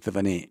 1/16 of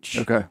an inch.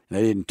 Okay.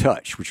 They didn't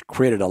touch, which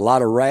created a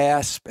lot of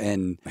rasp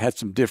and had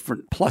some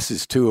different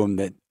pluses to them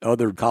that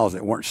other calls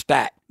that weren't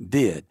stacked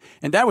did.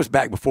 And that was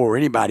back before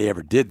anybody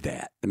ever did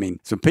that. I mean,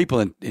 some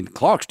people in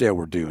Clarksdale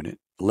were doing it.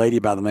 A lady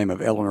by the name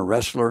of Eleanor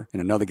Ressler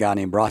and another guy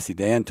named Brossie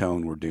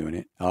D'Antone were doing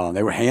it.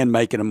 They were hand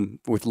making them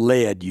with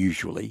lead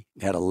usually.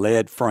 They had a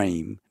lead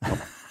frame.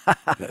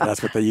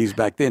 That's what they used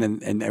back then,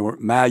 and they were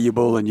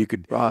malleable, and you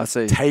could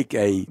take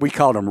we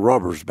called them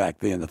rubbers back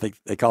then. I think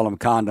they call them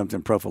condoms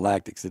and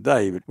prophylactics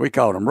today, but we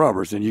called them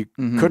rubbers, and you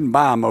couldn't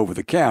buy them over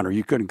the counter.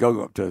 You couldn't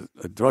go up to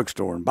a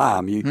drugstore and buy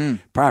them. You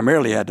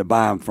primarily had to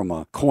buy them from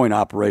a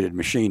coin-operated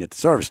machine at the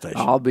service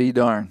station. I'll be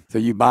darned. So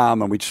you buy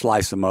them, and we'd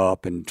slice them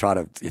up and try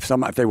to, if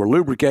they were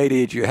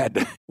lubricated, you had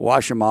to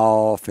wash them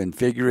off and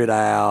figure it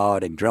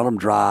out and drill them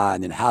dry,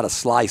 and then how to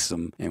slice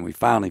them. And we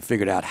finally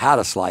figured out how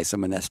to slice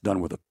them, and that's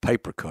done with a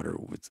paper cutter.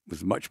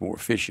 Was much more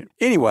efficient.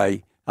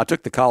 Anyway, I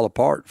took the call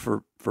apart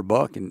for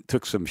Buck and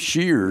took some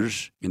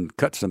shears and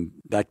cut some.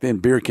 Back then,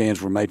 beer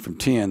cans were made from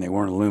tin; they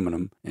weren't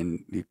aluminum.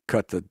 And you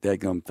cut the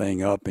daggum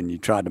thing up, and you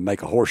tried to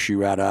make a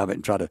horseshoe out of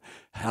it, and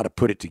how to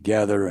put it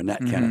together and that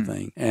kind of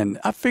thing. And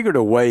I figured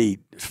a way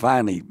to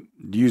finally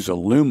use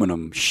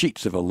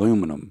sheets of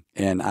aluminum.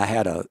 And I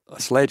had a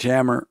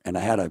sledgehammer, and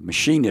I had a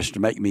machinist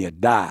to make me a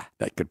die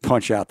that could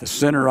punch out the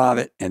center of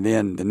it. And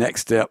then the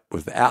next step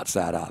was the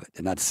outside of it.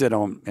 And I'd sit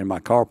in my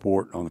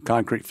carport on the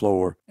concrete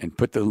floor and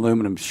put the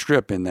aluminum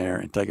strip in there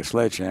and take a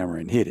sledgehammer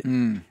and hit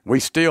it. We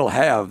still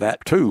have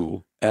that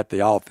tool at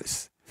the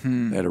office.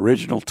 That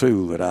original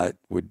tool that I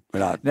would.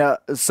 Now,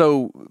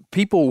 so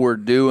people were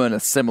doing a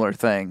similar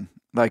thing.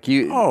 Like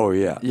you. Oh,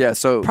 yeah. Yeah,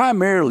 so.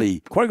 Primarily,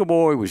 Quaker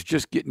Boy was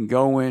just getting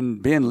going.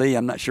 Ben Lee,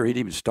 I'm not sure he'd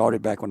even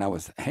started back when I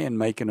was hand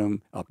making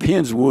them.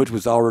 Penn's Woods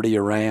was already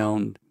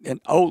around.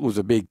 And Old was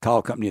a big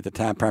call company at the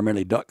time,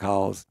 primarily duck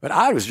calls. But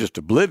I was just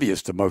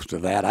oblivious to most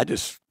of that. I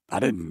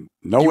didn't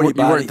know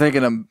anybody. You weren't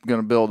thinking I'm going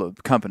to build a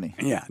company.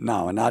 Yeah,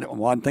 no, and I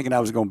wasn't thinking I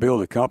was going to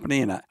build a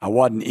company, and I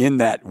wasn't in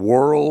that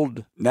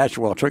world.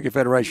 Natural Wild Turkey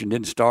Federation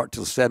didn't start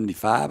till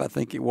 1975, I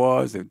think it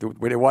was.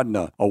 There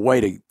wasn't a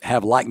way to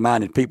have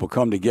like-minded people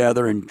come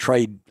together and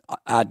trade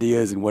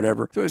ideas and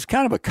whatever. So it was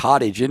kind of a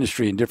cottage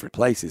industry in different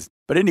places.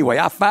 But anyway,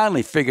 I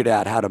finally figured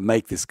out how to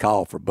make this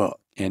call for Buck.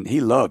 and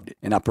he loved it.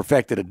 And I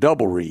perfected a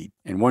double reed.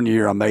 And one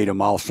year I made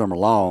them all summer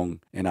long,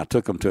 and I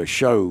took them to a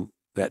show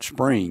that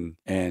spring,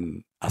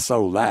 and I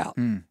sold out.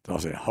 So I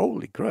said,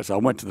 holy crap. So I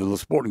went to the little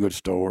sporting goods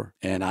store,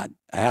 and I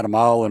had them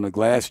all in a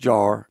glass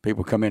jar.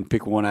 People come in,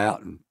 pick one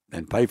out, and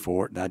pay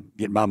for it, and I'd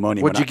get my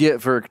money. What'd you get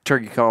for a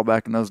turkey call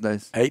back in those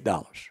days?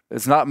 $8.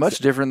 It's not much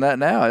different than that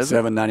now, is it?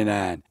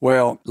 $7.99.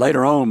 Well,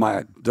 later on,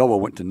 my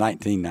double went to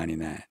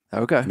 $19.99.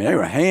 Okay. I mean, they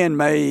were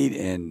handmade,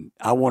 and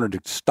I wanted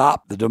to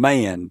stop the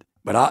demand,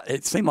 but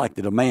it seemed like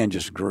the demand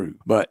just grew.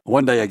 But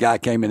one day, a guy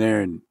came in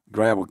there and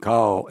grabbed a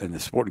call in the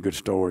sporting goods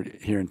store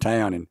here in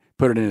town and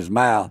put it in his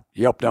mouth,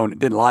 yelped on it,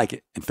 didn't like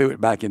it, and threw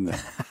it back in the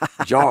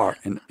jar.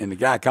 And the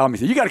guy called me and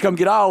said, you got to come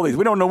get all these.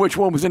 We don't know which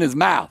one was in his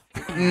mouth.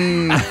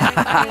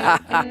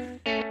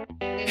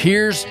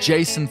 Here's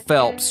Jason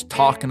Phelps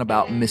talking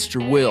about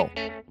Mr. Will.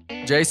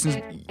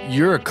 Jason,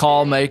 you're a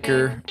call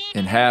maker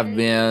and have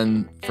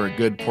been for a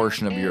good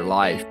portion of your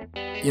life.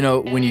 You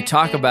know, when you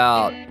talk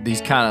about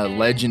these kind of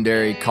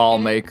legendary call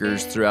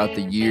makers throughout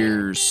the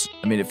years,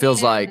 I mean, it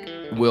feels like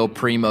Will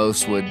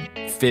Primos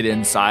would fit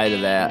inside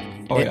of that.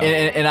 Oh, yeah.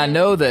 And I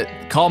know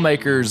that call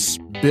makers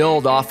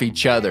build off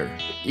each other.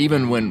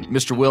 Even when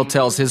Mr. Will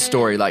tells his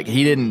story, like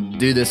he didn't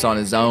do this on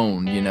his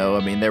own, you know.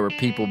 I mean, there were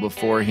people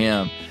before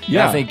him.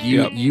 Yeah, And I think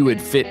you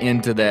would fit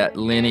into that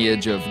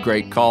lineage of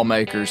great call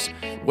makers.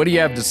 What do you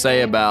have to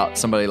say about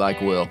somebody like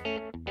Will?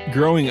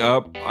 Growing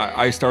up,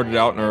 I started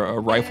out in a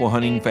rifle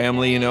hunting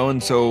family, you know,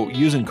 and so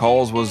using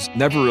calls was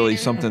never really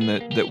something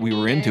that we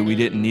were into. We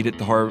didn't need it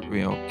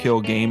to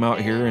kill game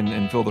out here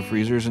and fill the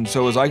freezers. And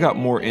so as I got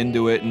more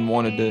into it and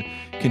wanted to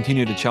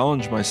continue to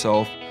challenge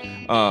myself,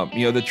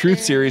 the Truth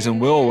series and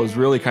Will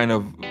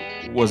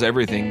was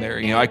everything there.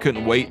 You know, I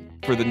couldn't wait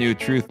for the new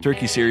Truth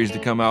Turkey series to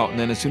come out. And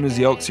then as soon as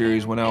the Elk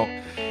series went out,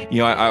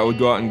 I would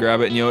go out and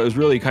grab it. And, it was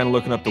really kind of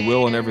looking up to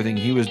Will and everything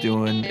he was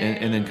doing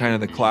and then kind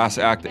of the class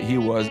act that he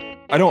was.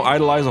 I don't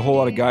idolize a whole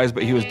lot of guys,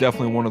 but he was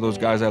definitely one of those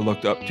guys I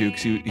looked up to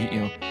because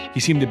he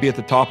seemed to be at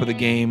the top of the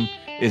game,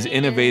 as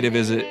innovative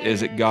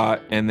as it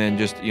got, and then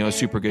just a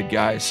super good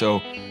guy.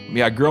 So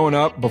yeah, growing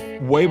up,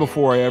 way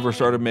before I ever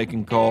started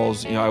making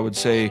calls, I would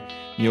say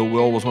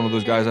Will was one of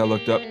those guys I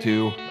looked up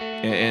to,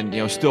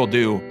 and still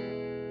do.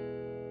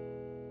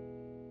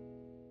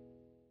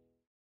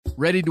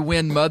 Ready to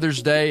win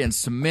Mother's Day and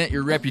cement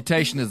your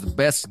reputation as the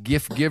best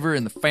gift giver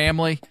in the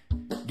family?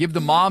 Give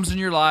the moms in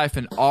your life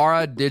an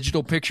Aura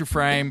digital picture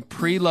frame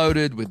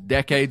preloaded with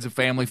decades of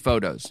family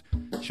photos.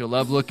 She'll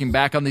love looking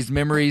back on these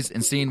memories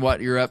and seeing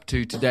what you're up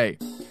to today.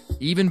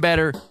 Even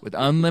better, with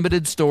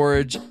unlimited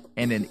storage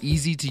and an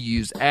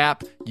easy-to-use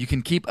app, you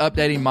can keep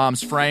updating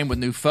mom's frame with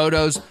new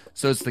photos,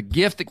 so it's the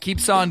gift that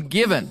keeps on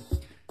giving.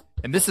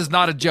 And this is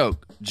not a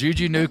joke.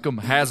 Juju Newcomb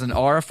has an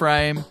Aura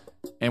frame,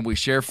 and we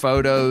share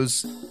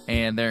photos,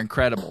 and they're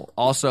incredible.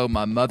 Also,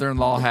 my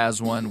mother-in-law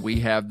has one.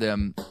 We have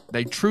them.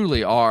 They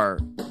truly are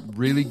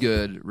really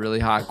good, really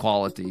high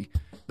quality.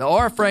 The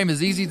Aura frame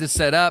is easy to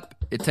set up.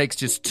 It takes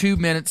just 2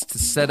 minutes to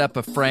set up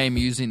a frame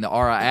using the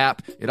Aura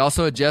app. It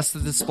also adjusts the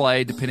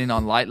display depending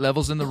on light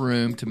levels in the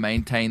room to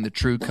maintain the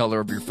true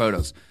color of your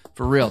photos.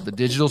 For real, the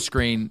digital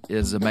screen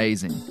is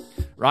amazing.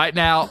 Right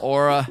now,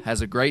 Aura has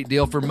a great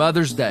deal for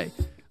Mother's Day.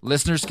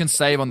 Listeners can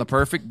save on the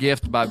perfect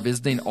gift by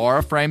visiting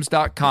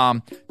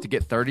auraframes.com to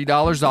get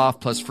 $30 off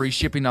plus free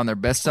shipping on their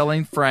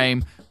best-selling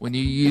frame when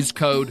you use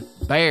code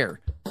BEAR,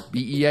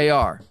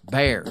 B-E-A-R,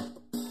 BEAR.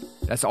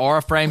 That's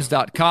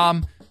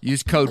auraframes.com.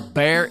 Use code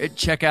BEAR at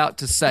checkout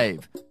to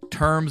save.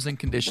 Terms and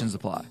conditions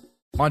apply.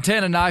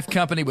 Montana Knife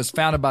Company was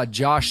founded by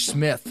Josh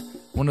Smith,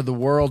 one of the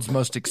world's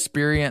most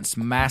experienced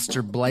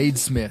master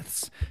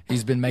bladesmiths.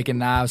 He's been making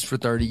knives for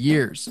 30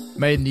 years.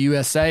 Made in the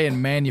USA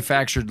and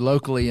manufactured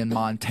locally in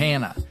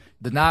Montana.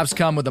 The knives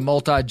come with a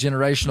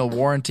multi-generational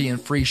warranty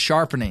and free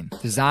sharpening.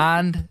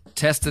 Designed,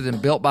 tested,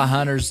 and built by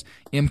hunters,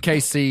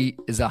 MKC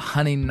is a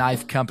hunting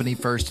knife company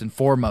first and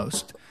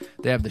foremost.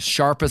 They have the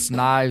sharpest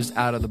knives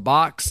out of the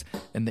box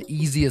and the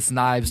easiest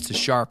knives to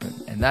sharpen.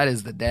 And that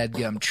is the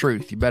dadgum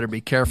truth. You better be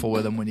careful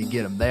with them when you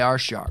get them. They are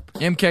sharp.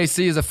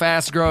 MKC is a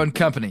fast-growing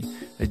company.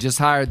 They just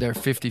hired their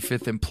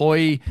 55th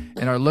employee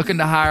and are looking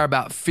to hire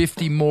about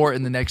 50 more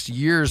in the next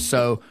year or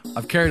so.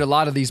 I've carried a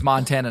lot of these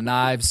Montana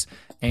knives,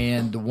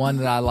 and the one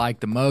that I like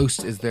the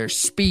most is their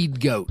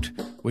Speed Goat,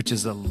 which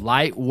is a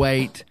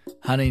lightweight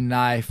hunting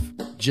knife,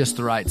 just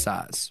the right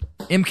size.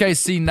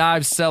 MKC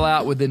knives sell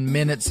out within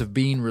minutes of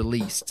being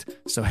released,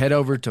 so head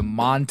over to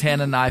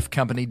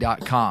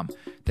montanaknifecompany.com.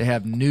 They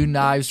have new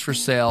knives for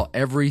sale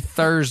every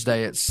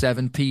Thursday at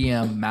 7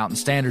 p.m. Mountain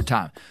Standard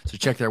Time, so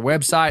check their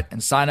website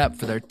and sign up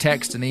for their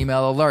text and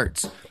email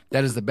alerts.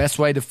 That is the best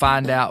way to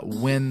find out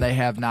when they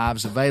have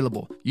knives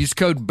available. Use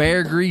code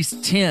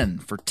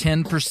BEARGREASE10 for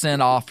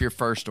 10% off your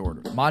first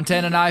order.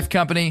 Montana Knife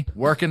Company,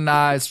 working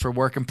knives for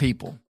working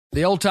people.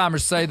 The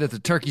old-timers say that the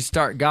turkeys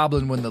start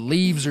gobbling when the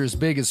leaves are as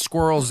big as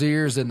squirrels'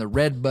 ears and the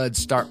red buds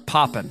start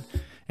popping.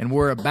 And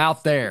we're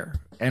about there.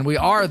 And we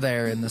are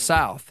there in the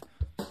South.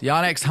 The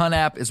onX Hunt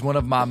app is one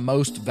of my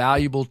most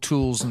valuable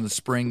tools in the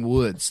spring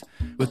woods.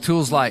 With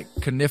tools like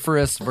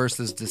coniferous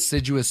versus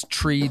deciduous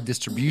tree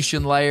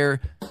distribution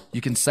layer,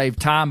 you can save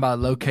time by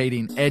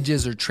locating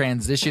edges or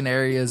transition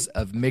areas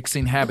of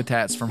mixing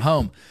habitats from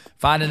home.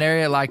 Find an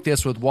area like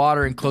this with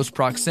water in close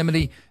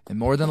proximity, and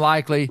more than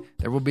likely,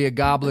 there will be a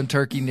goblin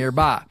turkey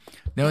nearby.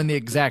 Knowing the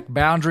exact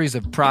boundaries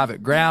of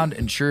private ground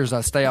ensures I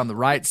stay on the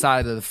right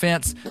side of the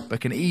fence, but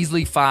can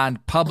easily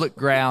find public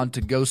ground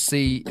to go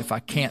see if I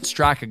can't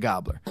strike a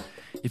gobbler.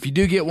 If you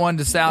do get one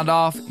to sound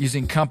off,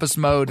 using compass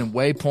mode and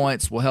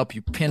waypoints will help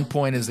you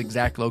pinpoint his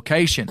exact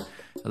location,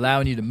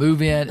 allowing you to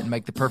move in and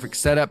make the perfect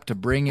setup to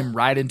bring him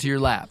right into your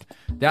lap.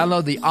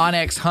 Download the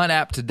onX Hunt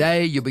app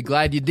today. You'll be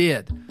glad you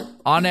did.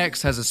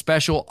 onX has a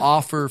special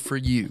offer for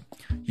you.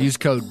 Use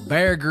code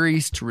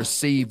BEARGREASE to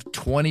receive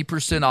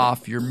 20%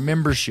 off your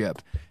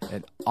membership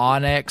at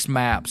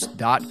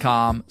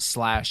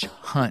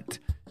onxmaps.com/hunt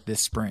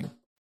this spring.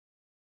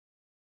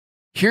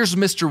 Here's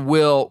Mr.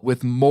 Will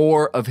with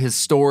more of his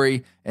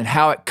story and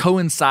how it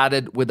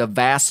coincided with a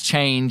vast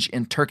change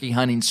in turkey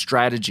hunting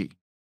strategy.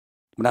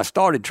 When I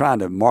started trying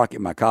to market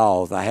my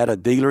calls, I had a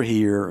dealer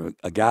here.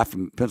 A guy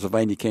from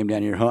Pennsylvania came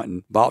down here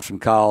hunting, bought some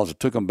calls, I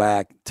took them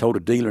back, told a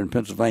dealer in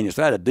Pennsylvania.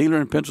 So I had a dealer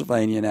in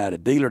Pennsylvania and I had a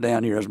dealer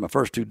down here. Those were my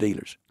first two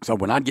dealers. So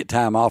when I'd get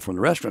time off from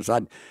the restaurants,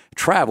 I'd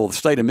travel the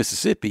state of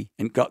Mississippi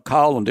and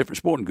call on different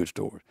sporting goods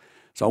stores.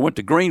 So I went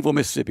to Greenville,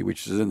 Mississippi,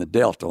 which is in the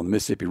Delta on the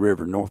Mississippi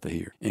River north of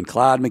here. And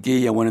Clyde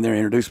McGee, I went in there,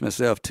 introduced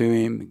myself to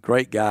him,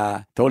 great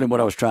guy, told him what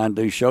I was trying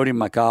to do, showed him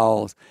my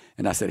calls,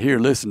 and I said, here,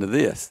 listen to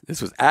this.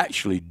 This was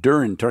actually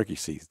during turkey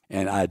season.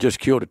 And I had just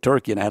killed a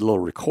turkey and I had a little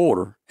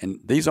recorder. And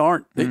these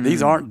aren't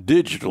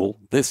digital.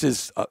 This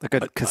is a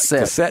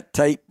cassette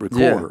tape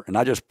recorder. Yeah. And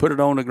I just put it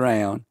on the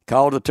ground,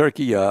 called the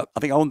turkey up. I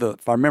think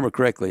if I remember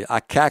correctly, I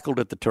cackled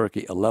at the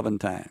turkey 11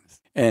 times.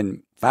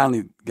 And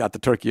finally got the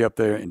turkey up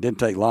there and didn't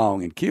take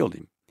long and killed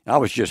him. I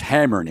was just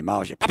hammering him. I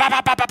was just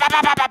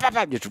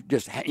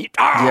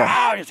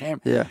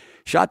hammering. Yeah.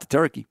 Shot the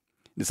turkey.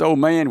 This old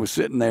man was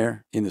sitting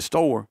there in the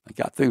store. I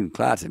got through and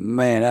Clyde said,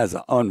 man, that's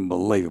an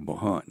unbelievable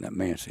hunt. And that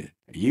man said,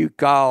 you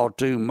called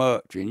too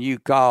much and you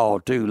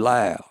called too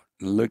loud.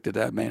 And I looked at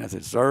that man. I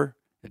said, sir,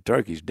 the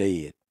turkey's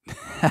dead.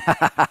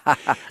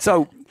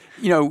 So,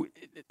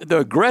 the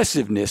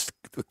aggressiveness,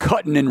 the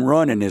cutting and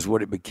running is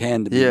what it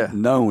began to be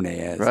known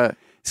as. Right.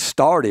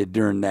 Started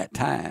during that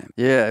time.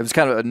 Yeah, it was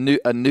kind of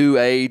a new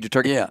age of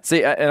turkey. Yeah.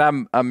 See,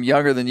 and I'm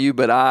younger than you,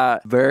 but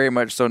I very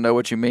much so know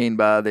what you mean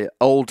by the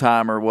old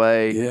timer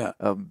way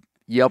of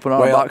yelping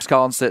on a box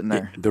call and sitting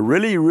there. The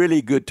really,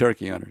 really good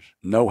turkey hunters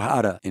know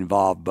how to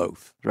involve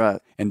both. Right.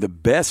 And the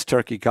best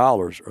turkey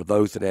callers are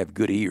those that have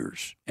good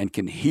ears and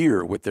can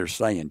hear what they're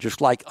saying.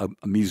 Just like a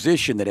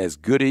musician that has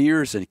good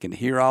ears and can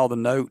hear all the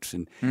notes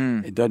and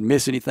it doesn't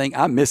miss anything.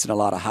 I'm missing a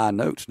lot of high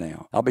notes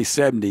now. I'll be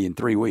 70 in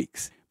 3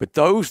 weeks. But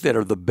those that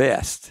are the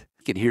best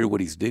can hear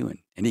what he's doing,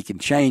 and he can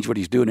change what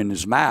he's doing in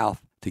his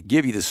mouth to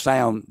give you the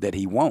sound that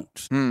he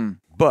wants.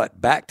 But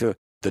back to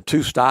the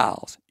two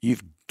styles,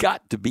 you've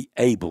got to be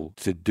able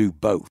to do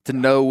both. To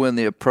know when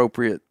the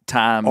appropriate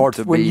time or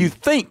to when be. you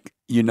think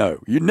you know.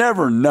 You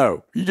never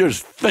know. You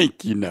just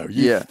think you know.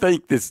 You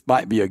think this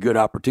might be a good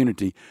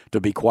opportunity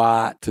to be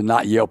quiet, to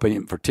not yelp at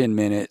him for 10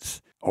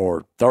 minutes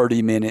or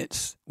 30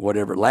 minutes,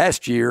 whatever.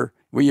 Last year,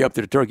 we yelped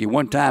at a turkey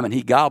one time, and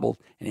he gobbled,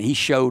 and he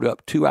showed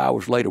up 2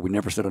 hours later. We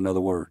never said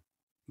another word.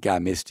 Guy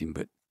missed him,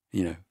 but,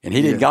 and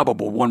he didn't gobble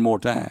but one more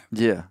time.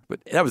 Yeah. But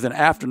that was an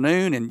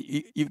afternoon, and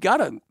you've got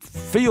to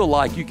feel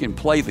like you can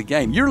play the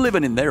game. You're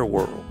living in their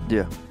world.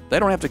 Yeah. They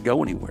don't have to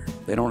go anywhere.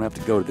 They don't have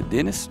to go to the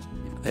dentist.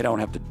 They don't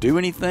have to do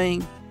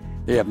anything.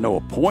 They have no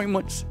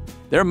appointments.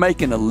 They're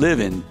making a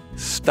living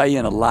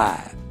staying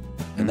alive.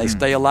 And they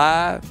stay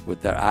alive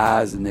with their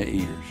eyes and their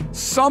ears.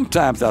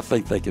 Sometimes I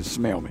think they can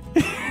smell me.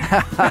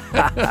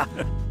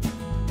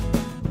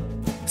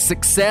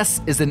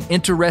 Success is an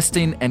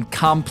interesting and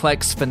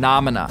complex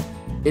phenomena.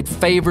 It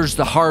favors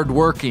the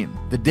hardworking,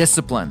 the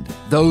disciplined,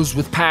 those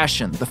with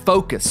passion, the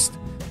focused,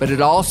 but it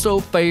also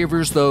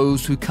favors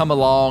those who come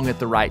along at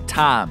the right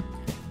time.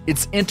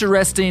 It's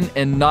interesting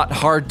and not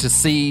hard to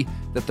see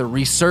that the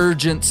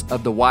resurgence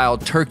of the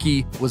wild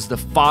turkey was the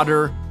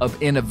fodder of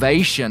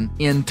innovation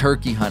in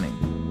turkey hunting.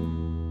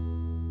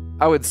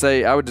 I would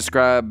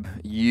describe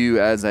you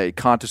as a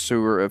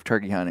connoisseur of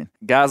turkey hunting.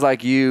 Guys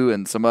like you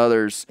and some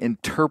others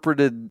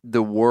interpreted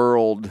the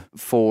world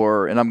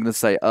for, and I'm going to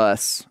say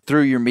us,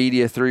 through your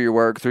media, through your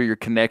work, through your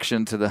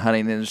connection to the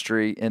hunting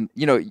industry. And,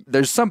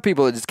 there's some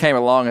people that just came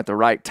along at the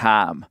right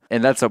time,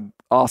 and that's a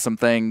awesome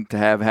thing to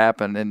have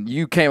happen. And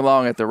you came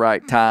along at the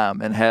right time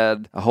and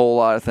had a whole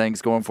lot of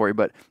things going for you.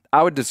 But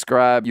I would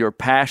describe your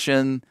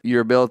passion,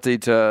 your ability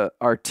to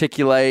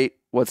articulate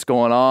what's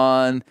going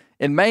on,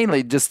 and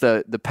mainly just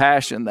the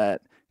passion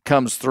that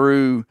comes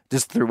through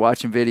just through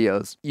watching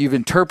videos. You've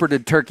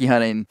interpreted turkey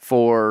hunting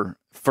for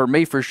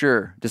me, for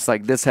sure. Just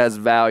like, this has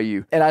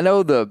value. And I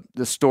know the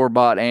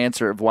store-bought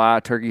answer of why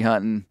turkey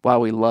hunting, why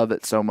we love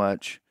it so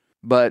much.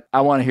 But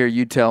I want to hear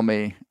you tell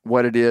me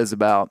what it is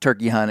about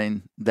turkey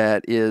hunting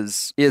that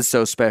is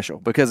so special,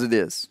 because it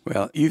is.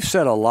 Well, you've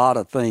said a lot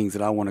of things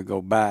that I want to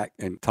go back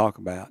and talk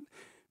about.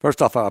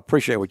 First off, I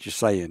appreciate what you're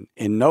saying.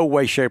 In no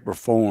way, shape, or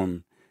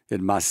form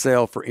did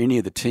myself or any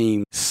of the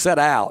team set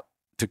out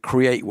to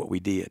create what we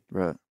did.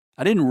 Right.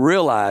 I didn't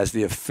realize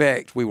the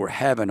effect we were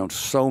having on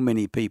so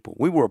many people.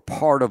 We were a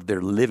part of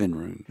their living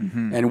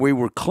room, and we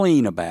were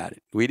clean about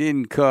it. We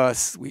didn't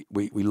cuss.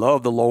 We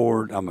love the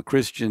Lord. I'm a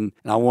Christian,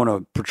 and I want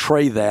to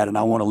portray that, and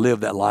I want to live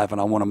that life, and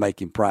I want to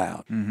make him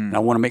proud. And I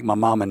want to make my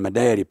mom and my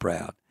daddy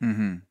proud.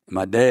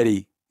 My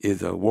daddy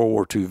is a World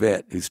War II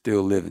vet who's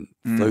still living.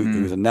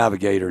 He was a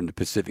navigator in the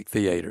Pacific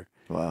Theater.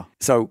 Wow.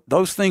 So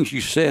those things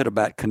you said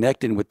about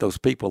connecting with those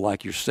people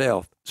like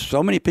yourself,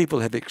 so many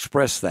people have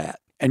expressed that.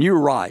 And you're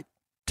right.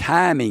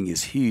 Timing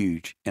is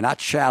huge, and I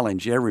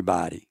challenge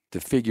everybody to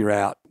figure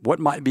out what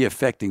might be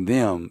affecting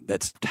them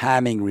that's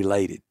timing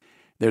related.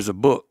 There's a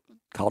book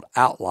called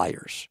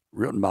Outliers,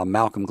 written by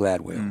Malcolm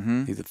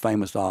Gladwell. He's a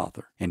famous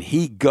author, and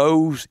he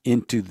goes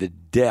into the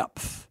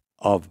depth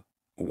of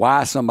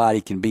why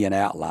somebody can be an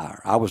outlier.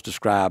 I was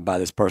described by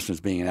this person as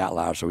being an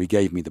outlier, so he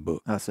gave me the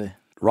book. I see.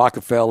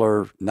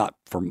 Rockefeller, not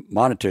for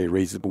monetary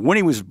reasons, but when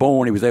he was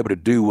born, he was able to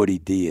do what he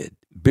did.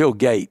 Bill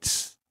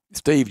Gates,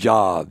 Steve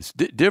Jobs,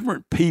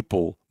 different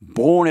people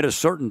born at a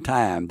certain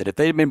time that if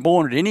they had been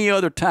born at any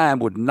other time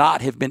would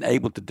not have been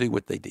able to do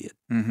what they did.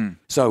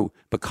 So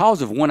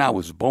because of when I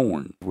was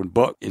born, when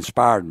Buck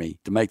inspired me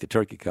to make the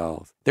turkey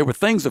calls, there were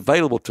things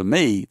available to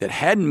me that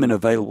hadn't been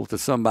available to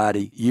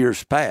somebody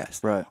years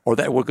past, right, or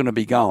that were going to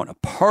be gone. A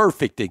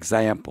perfect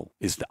example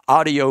is the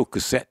audio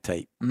cassette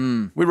tape.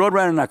 We rode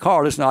around in our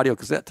car listening to audio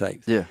cassette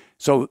tapes. Yeah.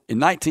 So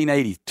in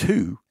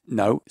 1982,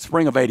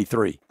 spring of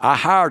 83, I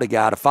hired a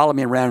guy to follow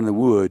me around in the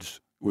woods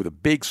with a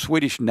big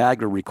Swedish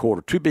Nagler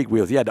recorder, 2 big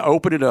wheels. He had to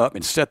open it up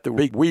and set the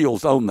big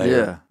wheels on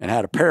there, and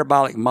had a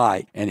parabolic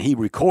mic, and he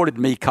recorded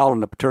me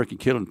calling up a turkey,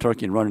 killing a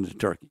turkey, and running the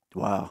turkey.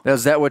 Wow. Now,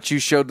 is that what you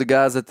showed the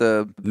guys at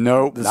the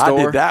store?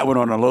 I did that one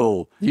on a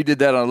little... You did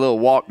that on a little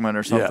Walkman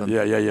or something.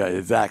 Yeah,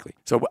 exactly.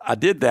 So I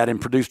did that and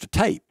produced a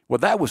tape. Well,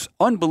 that was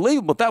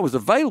unbelievable. That was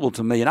available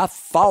to me, and I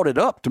thought it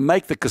up to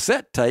make the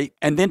cassette tape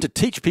and then to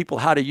teach people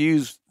how to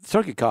use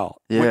turkey call.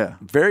 Yeah.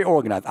 Very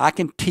organized. I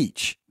can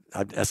teach.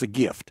 That's a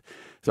gift.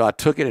 So I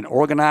took it and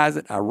organized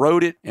it. I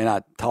wrote it, and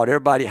I taught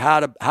everybody how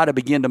to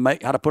begin to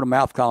make, how to put a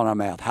mouth call in our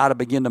mouth, how to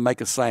begin to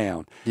make a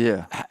sound,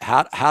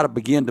 how to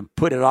begin to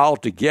put it all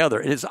together.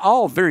 And it's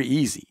all very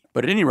easy.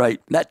 But at any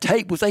rate, that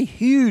tape was a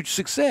huge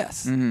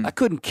success. I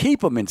couldn't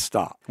keep them in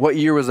stock. What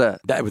year was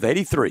that? That was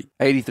 83.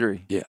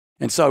 83. Yeah.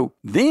 And so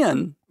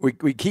then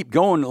we keep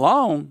going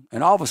along,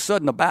 and all of a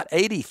sudden about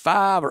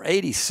 85 or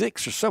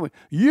 86 or so,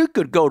 you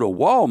could go to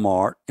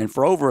Walmart, and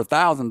for over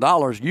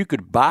 $1,000, you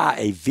could buy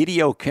a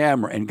video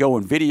camera and go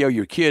and video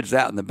your kids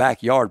out in the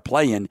backyard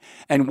playing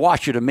and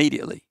watch it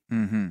immediately.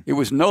 It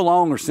was no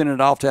longer sending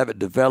it off to have it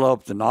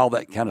developed and all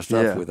that kind of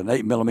stuff with an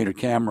 8mm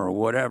camera or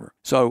whatever.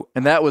 So,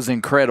 and that was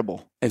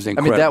incredible. It's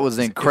incredible. I mean, that was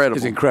incredible.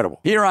 It's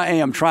incredible. Here I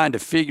am trying to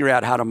figure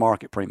out how to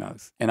market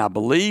Primos. And I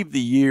believe the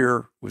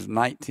year was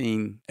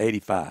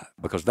 1985,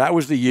 because that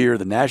was the year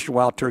the National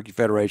Wild Turkey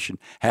Federation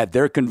had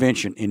their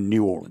convention in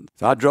New Orleans.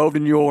 So I drove to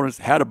New Orleans,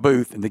 had a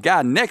booth, and the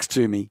guy next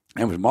to me,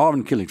 and was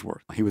Marvin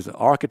Killingsworth. He was an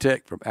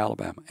architect from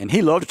Alabama, and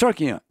he loved to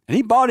turkey hunt. And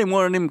he bought him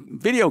one of them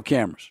video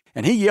cameras,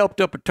 and he yelped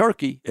up a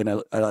turkey at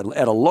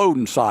a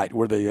loading site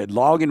where they had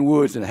logging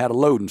woods and had a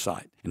loading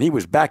site. And he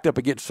was backed up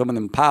against some of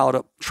them piled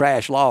up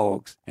trash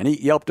logs, and he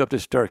yelped up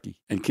this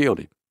turkey and killed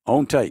him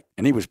on tape.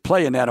 And he was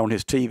playing that on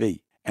his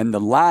TV. And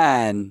the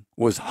line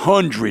was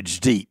hundreds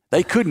deep.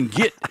 They couldn't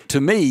get to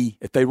me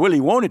if they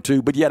really wanted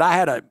to, but yet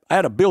I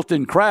had a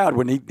built-in crowd.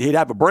 When he'd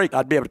have a break,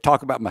 I'd be able to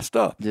talk about my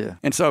stuff. Yeah.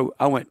 And so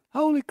I went,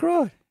 holy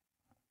crud,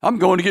 I'm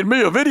going to get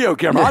me a video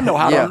camera. I know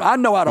how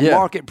to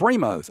market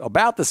Primos.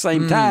 About the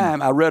same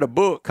time, I read a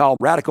book called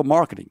Radical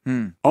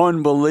Marketing.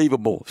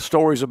 Unbelievable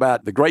stories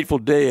about the Grateful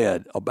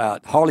Dead,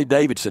 about Harley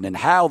Davidson, and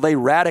how they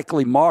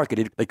radically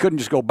marketed. They couldn't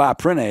just go buy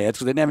print ads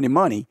because they didn't have any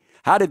money.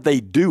 How did they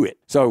do it?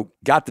 So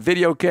got the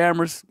video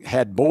cameras,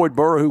 had Boyd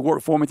Burr, who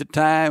worked for me at the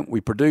time. We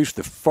produced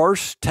the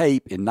first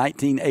tape in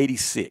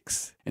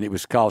 1986, and it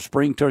was called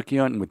Spring Turkey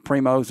Hunting with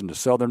Primos and the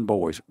Southern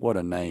Boys. What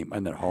a name.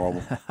 Isn't that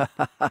horrible?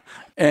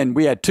 And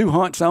we had 2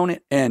 hunts on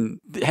it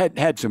and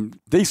had some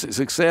decent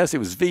success. It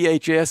was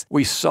VHS.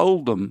 We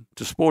sold them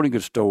to sporting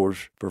goods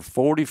stores for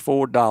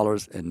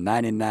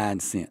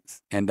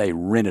 $44.99, and they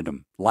rented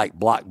them like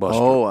Blockbuster.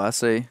 Oh, I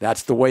see.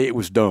 That's the way it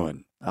was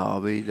done.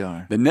 I'll be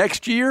darned. The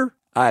next year,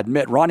 I had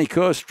met Ronnie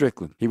Cuz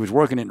Strickland. He was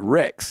working at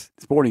Rex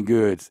Sporting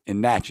Goods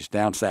in Natchez,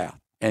 down south.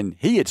 And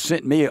he had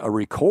sent me a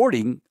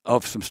recording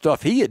of some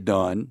stuff he had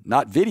done,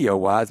 not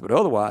video-wise, but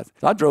otherwise.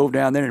 So I drove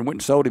down there and went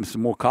and sold him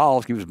some more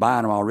calls. He was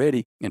buying them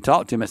already, and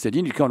talked to him. I said,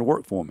 you need to come to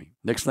work for me.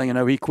 Next thing I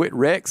know, he quit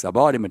Rex. I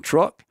bought him a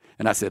truck,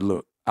 and I said,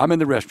 look, I'm in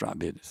the restaurant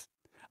business.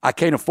 I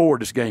can't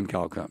afford this game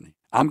call company.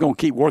 I'm going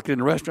to keep working in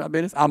the restaurant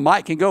business. I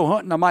might can go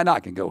hunting. I might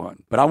not can go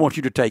hunting. But I want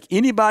you to take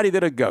anybody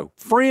that'll go.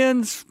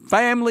 Friends,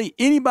 family,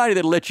 anybody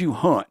that'll let you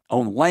hunt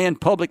on land,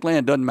 public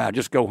land, doesn't matter.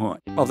 Just go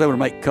hunt. I was able to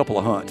make a couple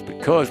of hunts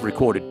because we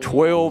recorded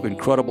 12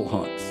 incredible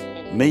hunts.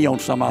 Me on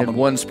some of them. In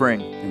one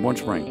spring. In one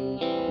spring.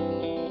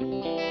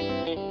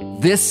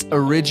 This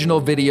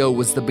original video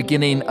was the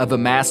beginning of a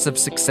massive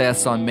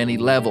success on many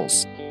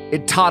levels.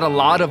 It taught a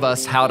lot of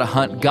us how to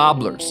hunt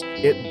gobblers.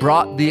 It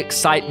brought the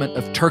excitement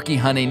of turkey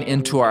hunting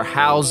into our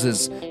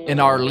houses, and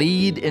our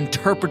lead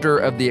interpreter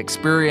of the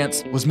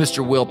experience was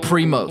Mr. Will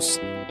Primos.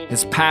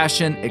 His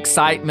passion,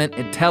 excitement,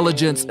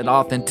 intelligence, and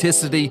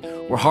authenticity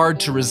were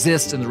hard to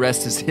resist, and the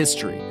rest is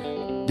history.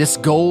 This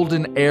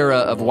golden era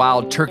of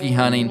wild turkey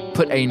hunting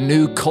put a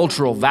new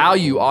cultural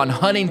value on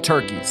hunting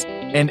turkeys.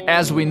 And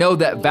as we know,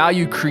 that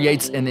value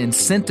creates an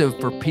incentive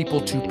for people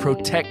to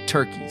protect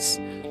turkeys.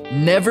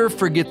 Never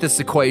forget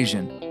this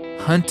equation.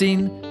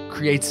 Hunting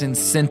creates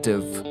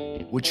incentive,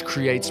 which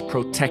creates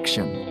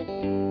protection.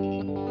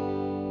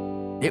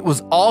 It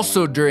was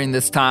also during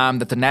this time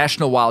that the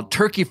National Wild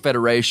Turkey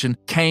Federation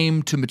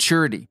came to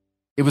maturity.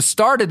 It was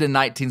started in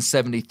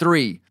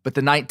 1973, but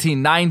the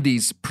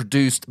 1990s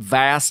produced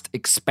vast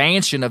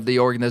expansion of the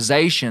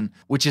organization,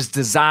 which is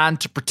designed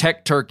to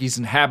protect turkeys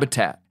and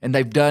habitat, and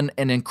they've done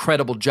an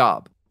incredible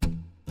job.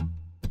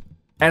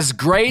 As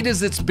great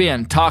as it's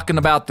been talking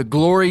about the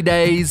glory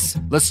days,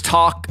 let's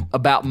talk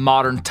about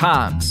modern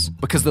times,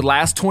 because the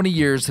last 20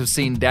 years have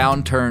seen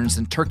downturns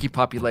in turkey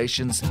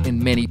populations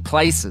in many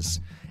places.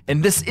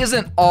 And this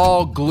isn't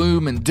all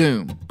gloom and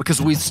doom, because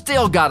we've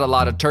still got a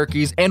lot of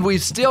turkeys, and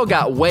we've still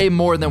got way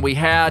more than we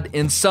had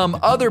in some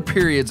other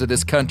periods of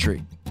this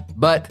country.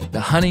 But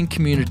the hunting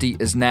community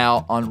is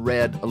now on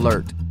red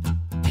alert.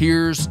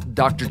 Here's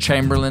Dr.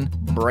 Chamberlain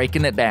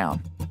breaking it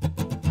down.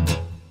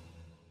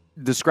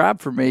 Describe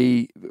for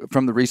me,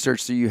 from the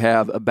research that you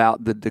have,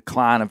 about the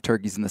decline of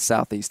turkeys in the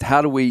Southeast.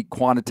 How do we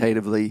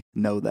quantitatively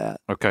know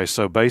that? Okay,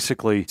 so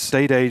basically,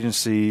 state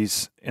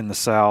agencies in the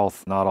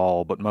South, not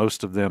all, but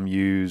most of them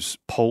use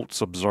poults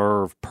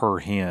observed per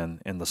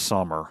hen in the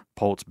summer,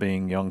 poults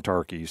being young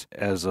turkeys,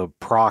 as a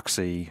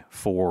proxy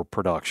for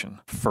production.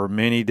 For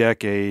many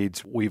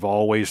decades, we've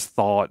always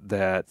thought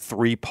that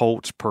 3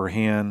 poults per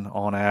hen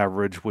on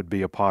average would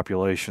be a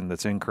population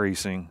that's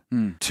increasing.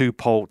 2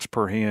 poults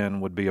per hen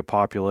would be a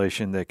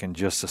population that can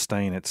just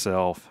sustain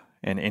itself.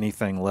 And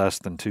anything less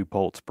than 2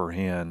 poults per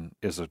hen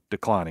is a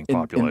declining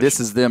population. And this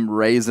is them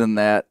raising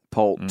that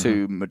poult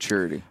to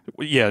maturity.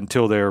 Yeah,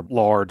 until they're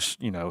large,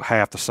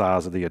 half the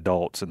size of the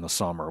adults in the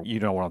summer. You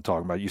know what I'm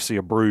talking about. You see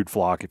a brood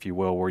flock, if you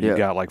will, where you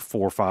got like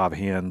 4 or 5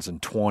 hens and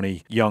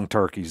 20 young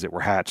turkeys that were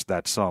hatched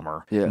that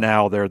summer. Yeah.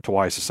 Now they're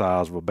twice the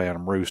size of a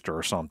bantam rooster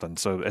or something.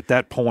 So at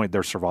that point,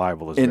 their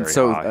survival is very high. And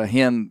so a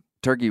hen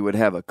turkey would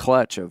have a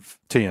clutch of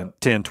 10,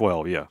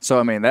 12, yeah. So,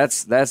 I mean,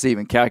 that's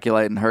even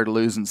calculating her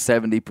losing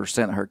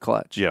 70% of her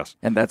clutch. Yes.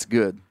 And that's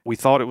good. We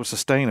thought it was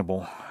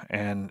sustainable.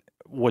 And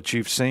what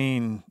you've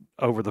seen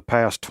over the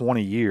past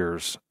 20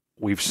 years,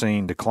 we've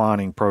seen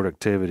declining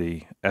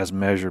productivity as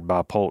measured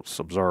by poults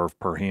observed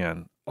per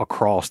hen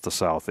across the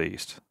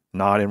Southeast.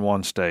 Not in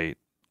one state,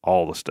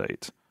 all the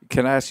states.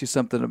 Can I ask you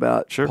something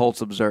about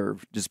poults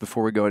observed just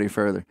before we go any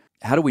further?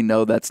 How do we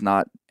know that's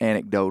not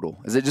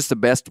anecdotal? Is it just the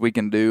best we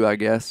can do, I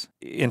guess?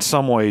 In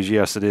some ways,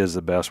 yes, it is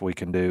the best we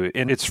can do.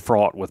 And it's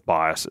fraught with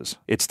biases.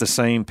 It's the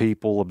same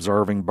people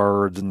observing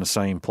birds in the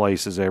same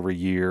places every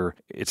year.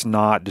 It's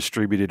not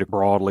distributed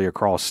broadly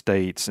across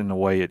states in the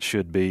way it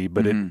should be,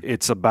 but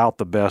it's about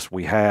the best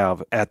we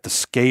have at the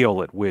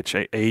scale at which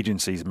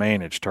agencies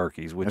manage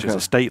turkeys, which is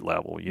a state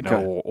level,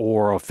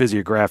 or a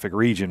physiographic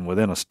region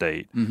within a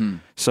state.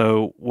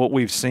 So what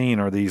we've seen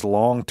are these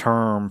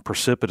long-term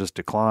precipitous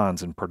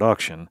declines in production,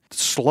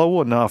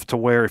 slow enough to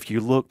where if you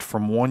looked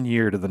from one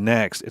year to the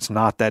next, it's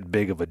not that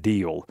big of a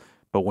deal.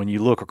 But when you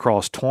look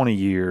across 20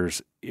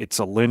 years, it's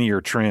a linear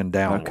trend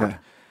downward. Okay.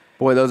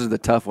 Boy, those are the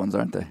tough ones,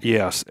 aren't they?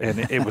 Yes, and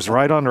it was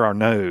right under our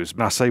nose.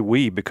 And I say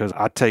we because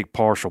I take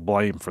partial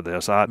blame for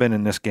this. I've been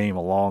in this game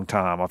a long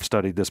time. I've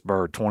studied this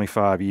bird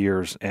 25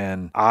 years,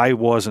 and I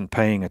wasn't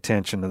paying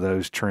attention to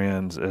those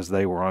trends as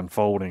they were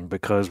unfolding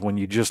because when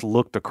you just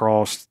looked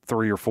across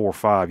 3 or 4 or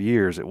 5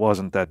 years, it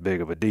wasn't that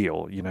big of a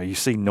deal. You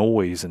see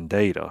noise and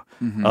data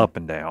up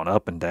and down,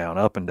 up and down,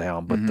 up and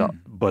down,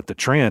 but the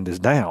trend is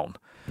down.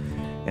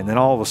 And then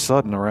all of a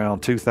sudden, around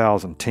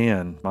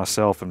 2010,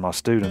 myself and my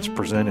students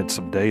presented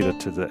some data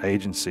to the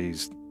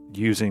agencies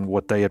using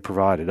what they had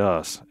provided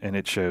us, and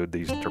it showed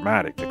these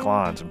dramatic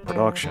declines in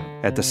production.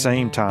 At the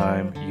same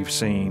time, you've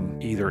seen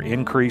either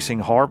increasing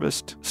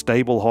harvest,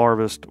 stable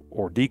harvest,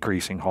 or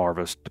decreasing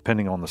harvest,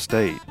 depending on the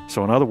state.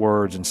 So in other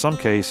words, in some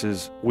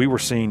cases, we were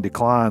seeing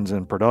declines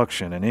in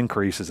production and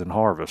increases in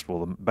harvest.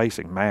 Well, the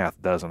basic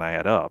math doesn't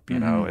add up.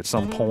 At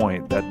some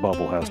point, that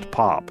bubble has to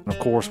pop. And of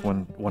course,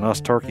 when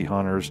us turkey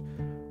hunters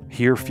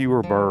hear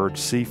fewer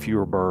birds, see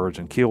fewer birds,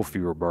 and kill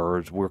fewer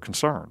birds, we're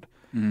concerned.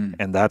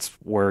 And that's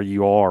where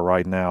you are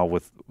right now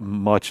with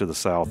much of the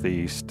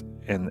Southeast.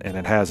 And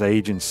it has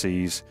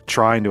agencies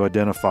trying to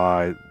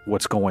identify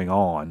what's going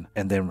on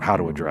and then how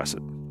to address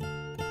it.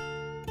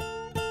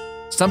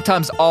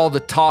 Sometimes all the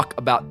talk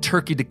about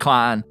turkey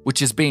decline,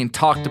 which is being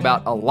talked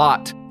about a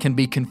lot, can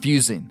be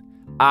confusing.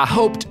 I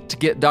hoped to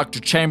get Dr.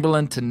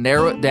 Chamberlain to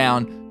narrow it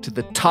down to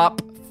the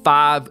top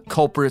 5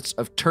 culprits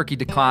of turkey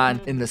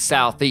decline in the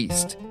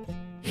Southeast.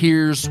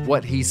 Here's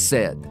what he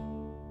said.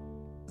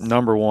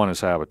 Number 1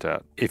 is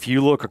habitat. If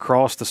you look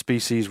across the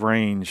species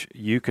range,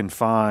 you can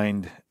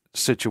find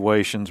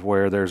situations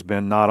where there's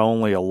been not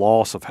only a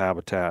loss of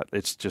habitat,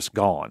 it's just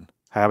gone.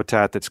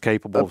 Habitat that's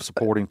capable of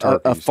supporting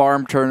turkeys. A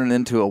farm turning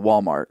into a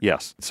Walmart.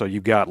 Yes. So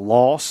you've got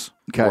loss,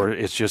 Okay. where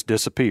it's just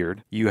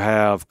disappeared. You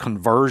have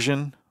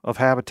conversion of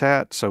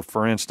habitat. So,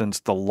 for instance,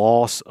 the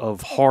loss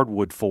of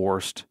hardwood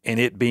forest and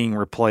it being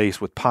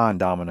replaced with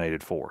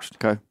pine-dominated forest.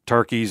 Okay.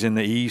 Turkeys in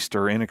the east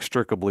are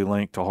inextricably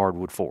linked to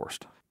hardwood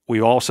forest.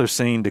 We've also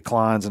seen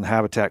declines in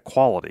habitat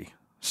quality.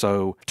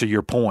 So, to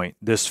your point,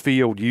 this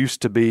field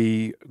used to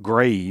be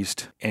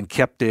grazed and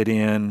kept it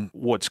in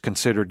what's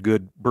considered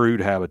good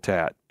brood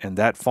habitat. And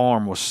that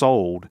farm was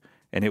sold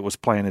and it was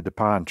planted to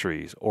pine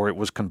trees, or it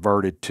was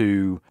converted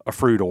to a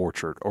fruit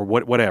orchard, or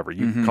whatever.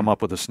 You come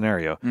up with a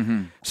scenario.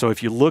 So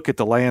if you look at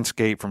the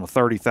landscape from a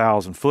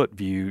 30,000-foot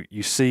view,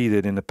 you see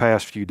that in the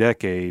past few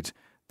decades,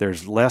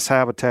 there's less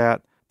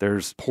habitat,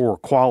 there's poor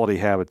quality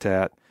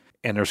habitat,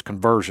 and there's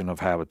conversion of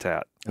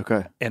habitat.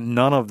 Okay. And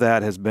none of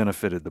that has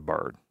benefited the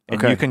bird. And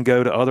Okay. you can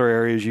go to other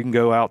areas. You can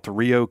go out to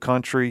Rio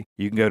country.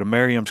 You can go to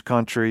Merriam's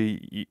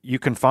country. You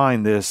can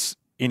find this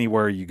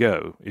anywhere you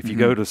go. If you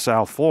go to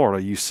South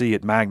Florida, you see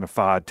it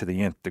magnified to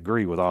the nth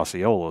degree with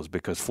Osceolas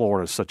because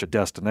Florida is such a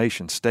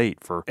destination state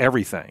for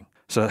everything.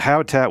 So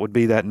habitat would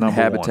be that number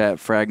Habitat one.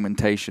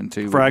 fragmentation,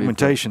 too. would be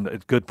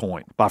Fragmentation, good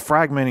point. By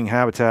fragmenting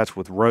habitats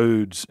with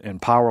roads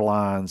and power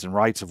lines and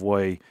rights of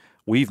way,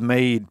 we've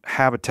made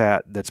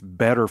habitat that's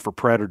better for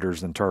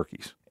predators than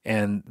turkeys.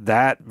 And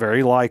that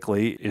very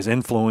likely is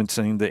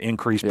influencing the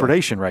increased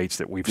predation rates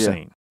that we've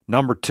seen.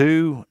 Number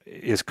 2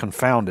 is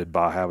confounded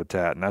by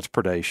habitat, and that's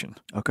predation.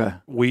 Okay.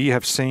 We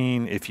have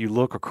seen, if you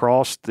look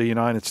across the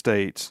United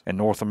States and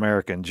North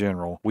America in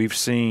general, we've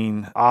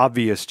seen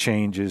obvious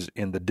changes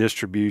in the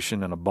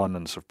distribution and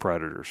abundance of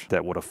predators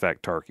that would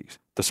affect turkeys.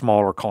 The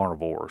smaller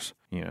carnivores,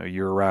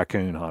 you're a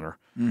raccoon hunter.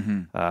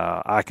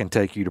 I can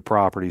take you to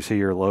properties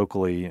here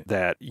locally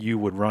that you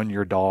would run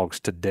your dogs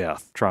to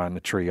death trying to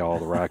tree all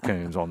the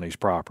raccoons on these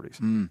properties.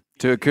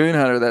 To a coon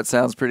hunter, that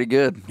sounds pretty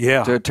good.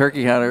 Yeah. To a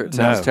turkey hunter, it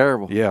sounds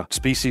terrible. Yeah.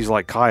 Species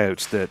like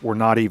coyotes that were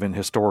not even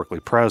historically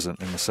present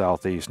in the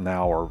Southeast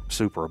now are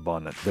super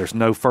abundant. There's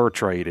no fur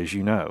trade, as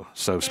you know.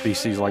 So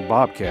species like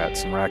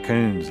bobcats and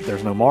raccoons,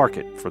 there's no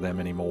market for them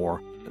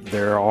anymore.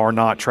 There are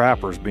not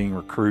trappers being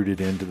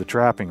recruited into the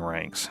trapping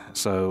ranks.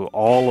 So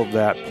all of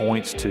that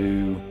points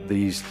to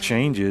these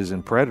changes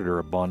in predator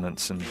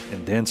abundance and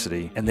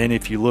density. And then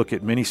if you look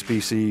at many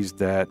species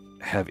that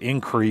have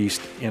increased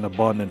in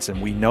abundance,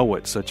 and we know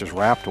it, such as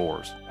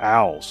raptors,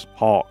 owls,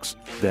 hawks,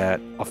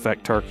 that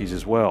affect turkeys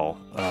as well.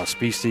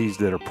 Species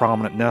that are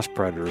prominent nest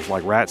predators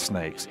like rat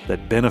snakes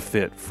that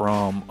benefit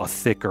from a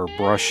thicker,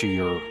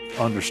 brushier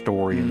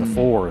understory in the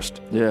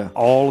forest. Yeah.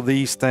 All of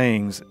these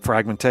things,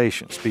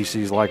 fragmentation,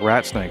 species like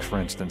rat snakes, for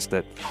instance,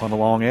 that hunt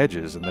along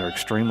edges, and they're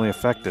extremely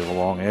effective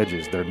along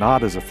edges. They're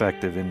not as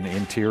effective in the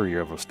interior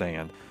of a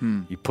stand.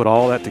 You put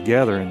all that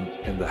together,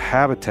 and the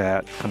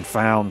habitat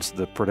confounds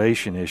the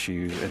predation issues.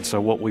 And so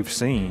what we've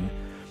seen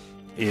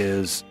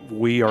is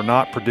we are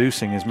not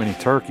producing as many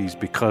turkeys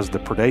because the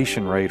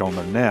predation rate on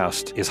the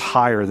nest is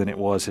higher than it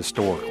was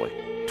historically.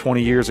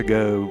 20 years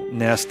ago,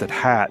 nests that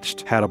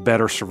hatched had a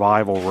better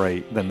survival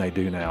rate than they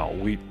do now.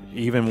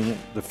 Even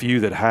the few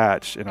that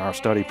hatch in our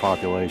study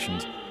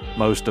populations,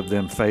 most of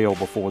them fail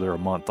before they're a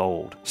month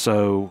old.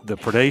 So the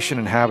predation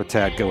and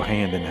habitat go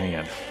hand in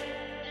hand.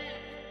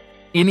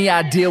 Any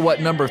idea what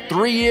number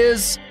 3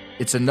 is?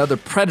 It's another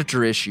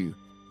predator issue,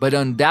 but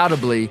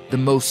undoubtedly the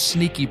most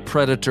sneaky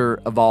predator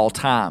of all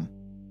time.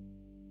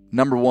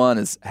 Number 1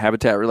 is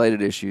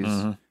habitat-related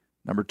issues.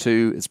 Number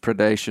 2 is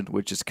predation,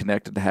 which is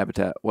connected to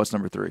habitat. What's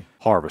number 3?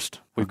 Harvest.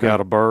 We've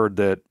got a bird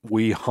that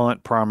we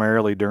hunt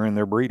primarily during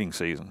their breeding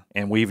season.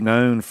 And we've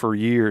known for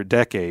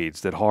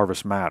decades that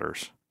harvest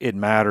matters. It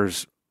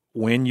matters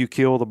when you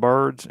kill the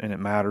birds, and it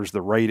matters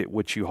the rate at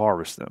which you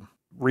harvest them.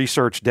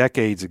 Research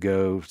decades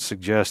ago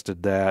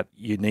suggested that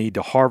you need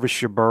to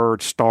harvest your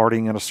bird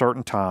starting at a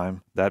certain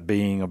time, that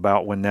being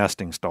about when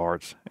nesting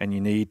starts, and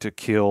you need to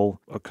kill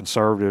a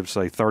conservative,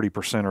 say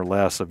 30% or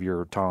less of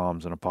your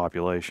toms in a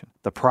population.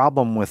 The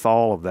problem with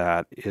all of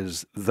that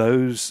is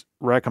those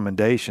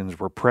recommendations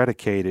were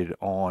predicated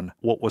on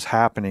what was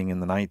happening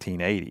in the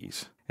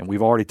 1980s. And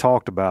we've already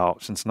talked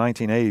about, since the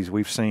 1980s,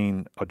 we've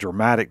seen a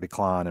dramatic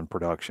decline in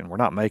production. We're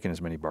not making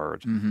as many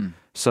birds.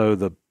 So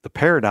the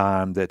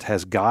paradigm that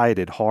has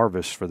guided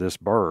harvest for this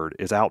bird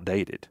is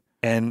outdated.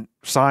 And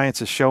science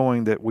is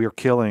showing that we're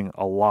killing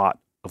a lot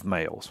of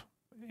males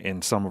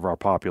in some of our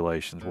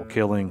populations. We're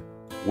killing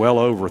well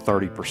over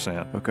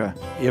 30%. Okay.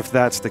 If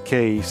that's the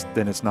case,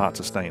 then it's not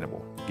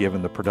sustainable,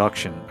 given the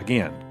production,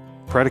 again,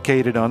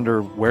 predicated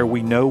under where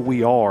we know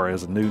we are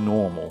as a new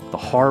normal. The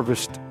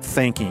harvest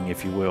thinking,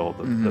 if you will,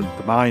 the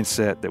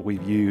mindset that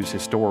we've used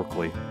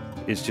historically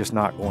it's just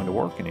not going to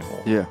work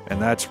anymore. Yeah.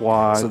 And that's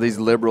why. So these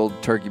liberal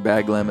turkey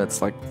bag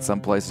limits, like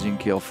some places you can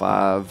kill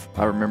 5.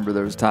 I remember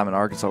there was a time in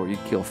Arkansas where you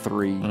could kill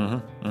 3.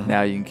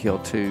 Now you can kill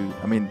 2.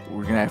 I mean,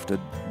 we're going to have to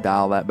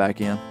dial that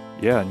back in.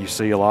 Yeah, and you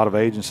see a lot of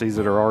agencies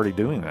that are already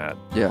doing that.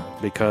 Yeah.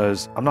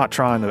 Because I'm not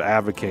trying to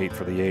advocate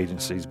for the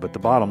agencies, but the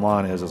bottom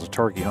line is, as a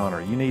turkey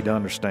hunter, you need to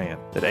understand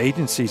that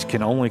agencies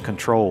can only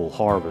control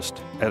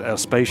harvest at a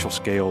spatial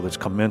scale that's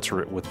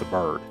commensurate with the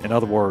bird. In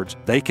other words,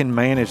 they can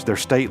manage their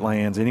state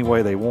lands any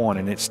way they want,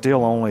 and it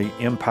still only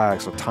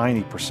impacts a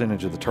tiny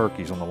percentage of the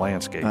turkeys on the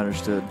landscape.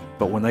 Understood.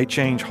 But when they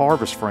change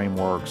harvest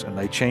frameworks and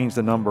they change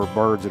the number of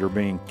birds that are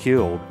being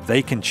killed,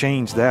 they can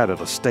change that at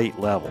a state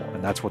level,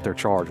 and that's what they're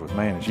charged with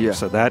managing. Yeah.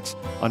 So that's,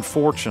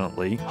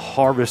 unfortunately,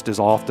 harvest is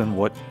often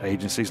what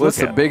agencies What's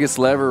look the at. biggest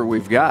lever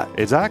we've got?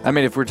 Exactly. I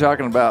mean, if we're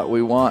talking about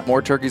we want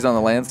more turkeys on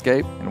the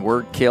landscape and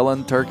we're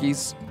killing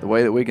turkeys, the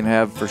way that we can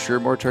have for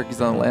sure more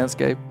turkeys on the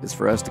landscape is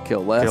for us to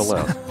kill less. Kill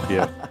less.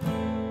 Yeah.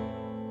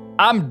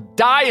 I'm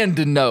dying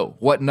to know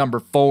what number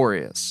 4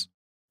 is.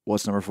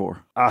 What's number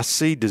 4? I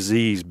see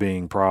disease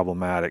being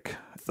problematic.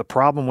 The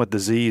problem with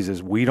disease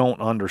is we don't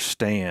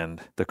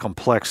understand the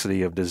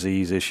complexity of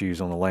disease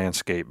issues on the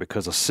landscape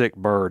because a sick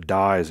bird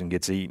dies and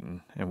gets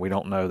eaten, and we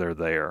don't know they're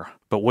there.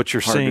 But what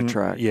you're Hard to seeing,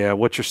 track.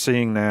 what you're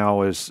seeing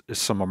now is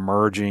some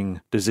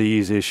emerging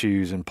disease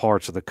issues in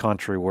parts of the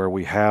country where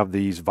we have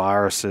these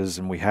viruses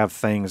and we have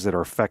things that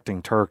are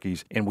affecting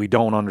turkeys, and we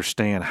don't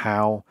understand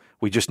how.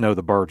 We just know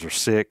the birds are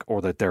sick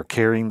or that they're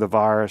carrying the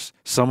virus.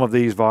 Some of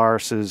these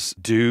viruses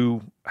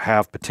do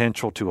have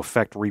potential to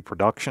affect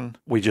reproduction.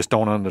 We just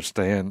don't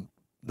understand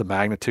the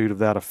magnitude of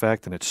that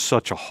effect, and it's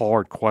such a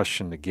hard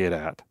question to get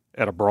at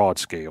a broad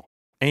scale.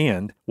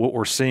 And what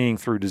we're seeing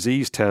through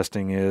disease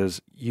testing is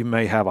you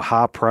may have a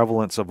high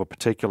prevalence of a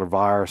particular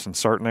virus in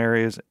certain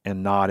areas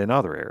and not in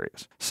other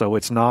areas. So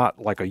it's not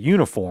like a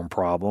uniform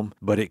problem,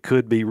 but it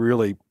could be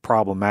really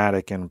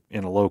problematic in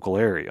a local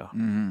area.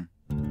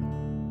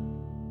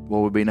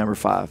 What would be number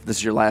 5? This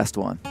is your last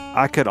one.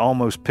 I could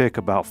almost pick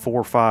about 4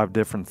 or 5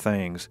 different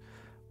things,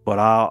 but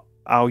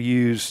I'll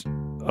use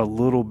a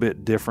little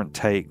bit different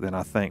take than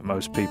I think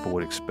most people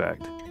would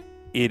expect.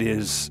 It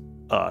is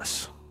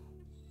us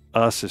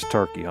as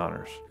turkey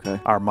hunters.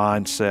 Okay. Our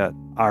mindset,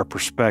 our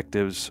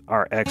perspectives,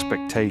 our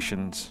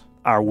expectations,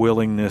 our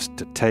willingness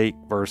to take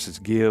versus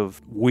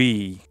give.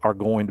 We are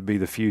going to be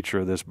the future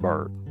of this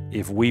bird.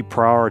 If we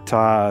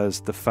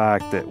prioritize the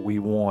fact that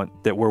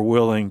we're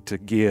willing to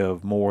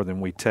give more than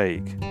we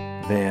take,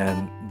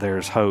 then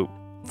there's hope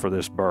for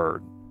this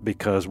bird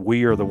because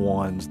we are the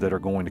ones that are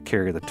going to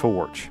carry the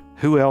torch.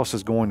 Who else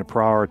is going to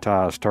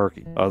prioritize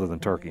turkey other than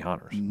turkey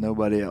hunters?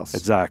 Nobody else.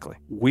 Exactly.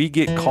 We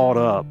get caught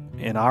up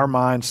in our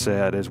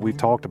mindset, as we've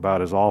talked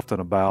about, is often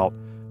about,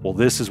 well,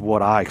 this is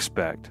what I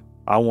expect.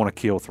 I want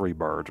to kill 3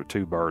 birds or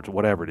 2 birds or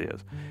whatever it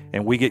is.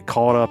 And we get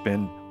caught up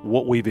in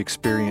what we've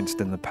experienced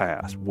in the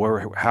past,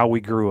 how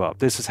we grew up.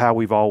 This is how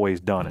we've always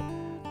done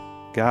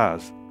it.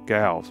 Guys,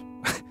 gals,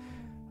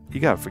 you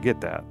got to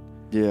forget that.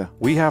 Yeah.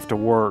 We have to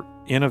work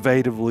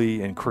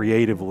innovatively and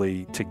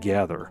creatively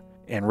together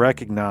and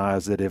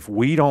recognize that if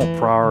we don't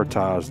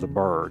prioritize the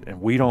bird and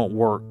we don't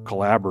work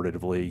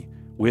collaboratively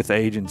with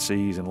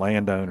agencies and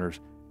landowners,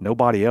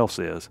 nobody else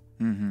is.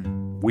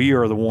 We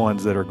are the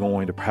ones that are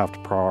going to have to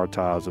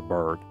prioritize the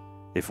bird.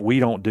 If we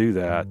don't do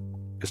that,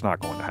 it's not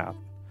going to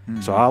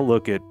happen. So I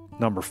look at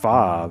number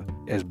 5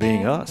 as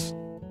being us.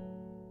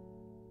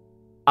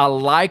 I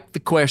like the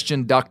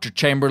question Dr.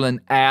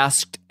 Chamberlain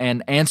asked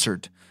and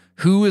answered.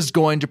 Who is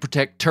going to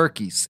protect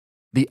turkeys?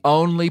 The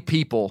only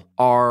people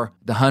are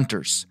the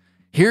hunters.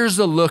 Here's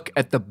a look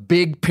at the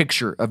big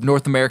picture of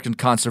North American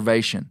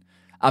conservation.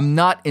 I'm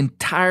not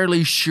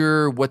entirely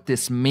sure what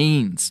this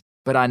means,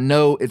 but I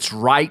know it's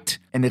right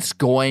and it's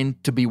going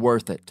to be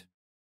worth it.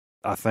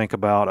 I think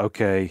about,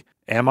 okay,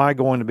 am I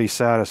going to be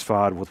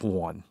satisfied with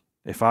 1?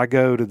 If I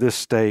go to this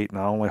state and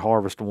I only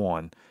harvest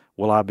 1,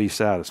 will I be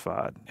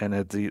satisfied? And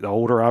the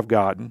older I've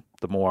gotten,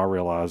 the more I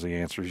realize the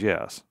answer is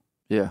yes.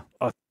 Yeah.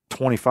 A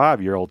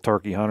 25-year-old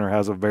turkey hunter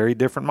has a very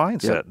different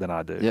mindset than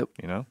I do. Yep.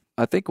 You know?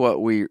 I think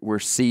what we're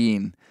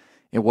seeing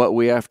and what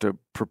we have to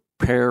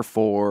prepare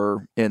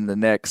for in the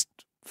next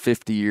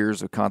 50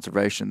 years of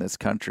conservation in this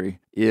country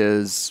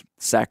is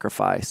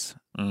sacrifice.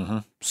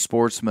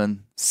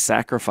 Sportsmen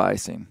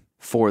sacrificing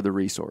for the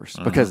resource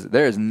because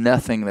there is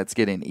nothing that's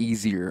getting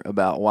easier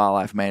about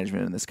wildlife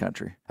management in this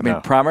country. I mean,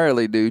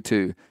 primarily due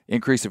to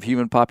increase of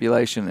human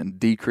population and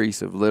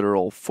decrease of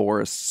literal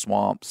forests,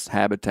 swamps,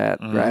 habitat,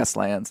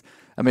 grasslands.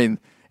 I mean,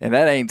 and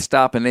that ain't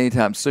stopping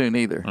anytime soon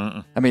either.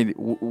 I mean,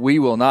 we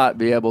will not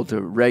be able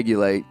to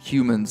regulate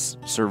humans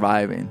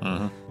surviving.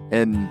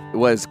 And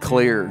what is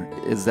clear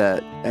is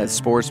that as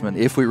sportsmen,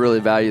 if we really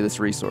value this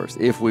resource,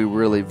 if we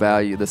really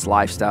value this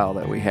lifestyle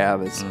that we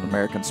have as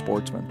American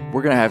sportsmen,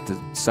 we're going to have to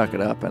suck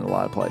it up in a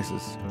lot of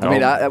places. I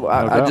mean,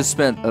 I just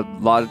spent a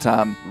lot of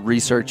time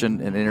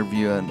researching and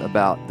interviewing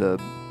about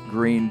the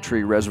Green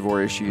Tree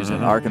Reservoir issues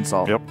in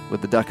Arkansas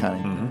with the duck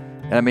hunting.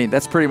 And I mean,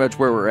 that's pretty much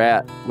where we're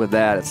at with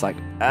that. It's like,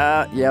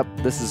 yep,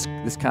 this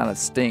kind of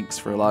stinks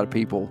for a lot of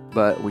people,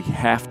 but we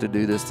have to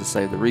do this to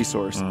save the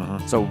resource.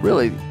 So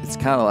really, it's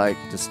kind of like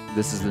just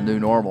this is the new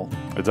normal.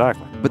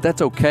 Exactly. But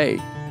that's okay.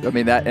 I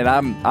mean, that, and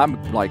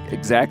I'm like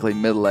exactly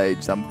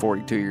middle-aged. I'm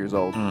 42 years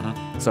old.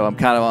 So I'm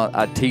kind of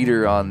I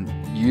teeter on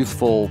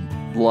youthful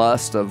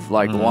lust of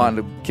like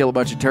wanting to kill a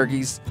bunch of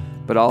turkeys,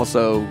 but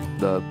also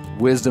the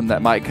wisdom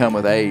that might come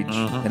with age.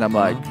 And I'm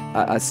like,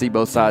 I see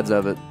both sides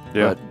of it.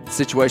 Yeah. But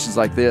situations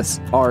like this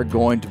are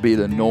going to be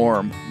the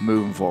norm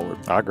moving forward.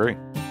 I agree.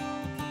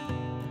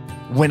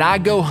 When I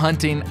go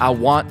hunting, I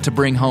want to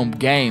bring home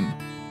game.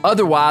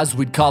 Otherwise,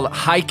 we'd call it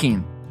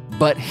hiking.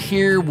 But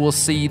here we'll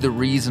see the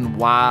reason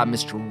why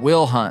Mr.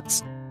 Will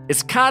hunts.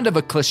 It's kind of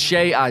a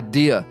cliche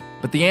idea,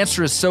 but the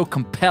answer is so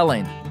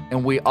compelling,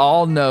 and we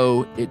all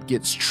know it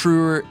gets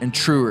truer and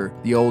truer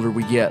the older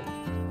we get.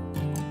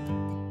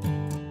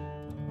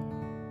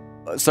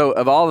 So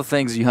of all the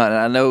things you hunt, and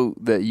I know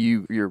that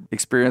your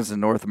experience in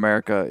North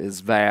America is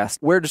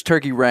vast, where does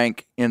turkey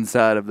rank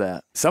inside of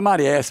that?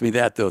 Somebody asked me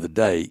that the other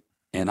day,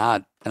 and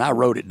I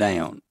wrote it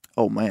down.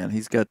 Oh man,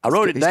 I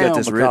wrote it down got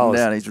this written because-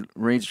 down. He's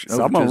reached So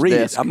over I'm to gonna his read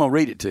desk. it. I'm gonna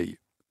read it to you.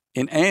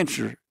 In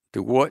answer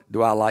to what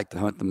do I like to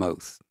hunt the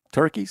most?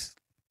 Turkeys,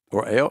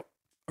 or elk,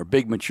 or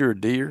big mature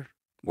deer,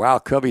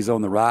 wild coveys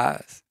on the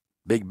rise,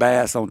 big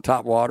bass on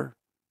top water,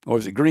 or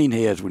is it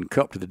greenheads when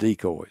cupped to the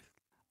decoys?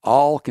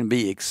 All can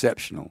be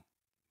exceptional,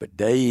 but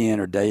day in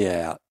or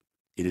day out,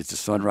 it is the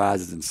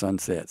sunrises and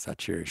sunsets I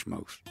cherish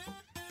most.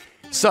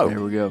 So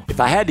There we go. if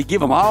I had to give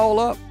them all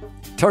up,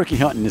 turkey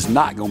hunting is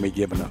not going to be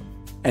given up.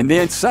 And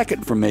then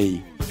second for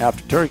me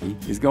after turkey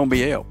is going to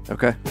be elk.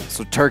 Okay,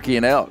 so turkey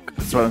and elk.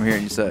 That's what I'm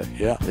hearing you say.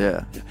 Yeah.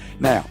 Yeah.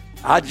 Now,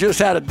 I just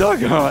had a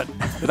duck hunt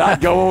that I'd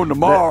go on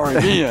tomorrow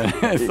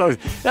again. So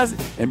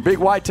and big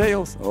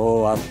whitetails.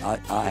 Oh, I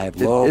have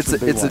loved some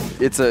big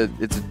whitetails.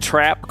 It's a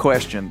trap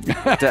question to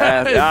ask.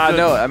 I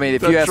know. I mean,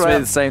 if you asked me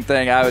the same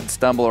thing, I would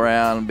stumble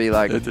around and be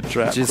like, It's a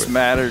trap it just question.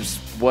 matters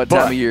what But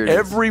time of year it is.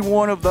 every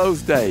one of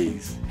those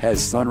days has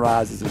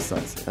sunrises and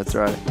sunsets. That's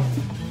right.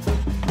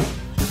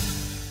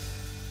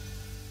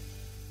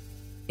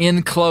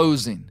 In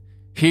closing,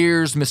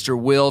 here's Mr.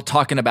 Will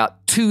talking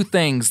about two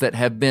things that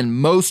have been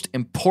most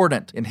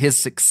important in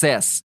his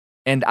success,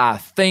 and I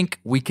think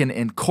we can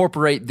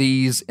incorporate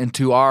these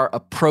into our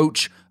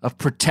approach of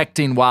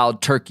protecting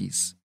wild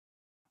turkeys.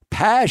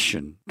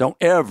 Passion. Don't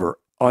ever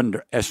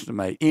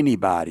underestimate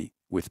anybody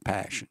with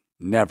passion.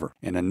 Never.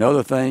 And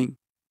another thing,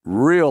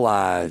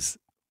 realize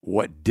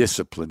what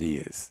discipline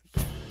is.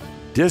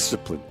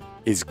 Discipline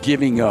is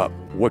giving up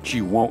what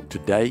you want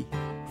today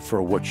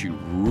for what you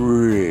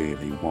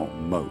really want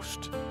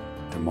most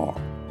tomorrow.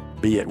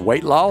 Be it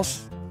weight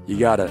loss, you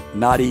got to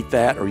not eat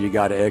that, or you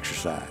got to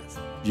exercise.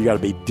 You got to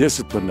be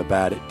disciplined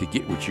about it to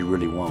get what you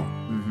really want.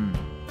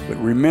 But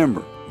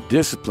remember,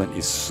 discipline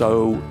is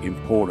so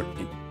important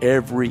in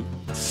every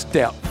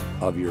step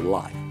of your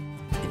life.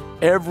 In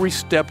every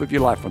step of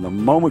your life, from the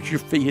moment your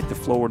feet hit the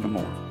floor in the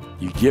morning,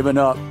 you're giving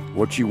up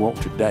what you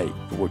want today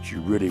for what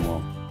you really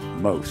want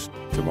most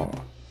tomorrow.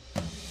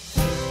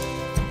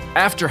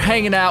 After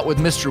hanging out with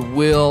Mr.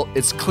 Will,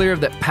 it's clear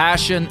that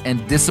passion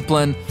and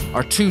discipline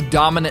are two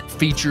dominant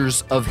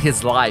features of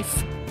his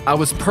life. I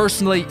was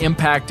personally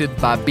impacted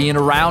by being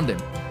around him.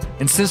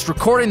 And since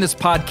recording this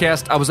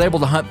podcast, I was able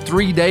to hunt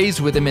 3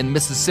 days with him in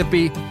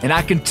Mississippi, and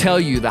I can tell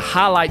you the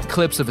highlight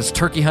clips of his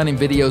turkey hunting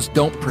videos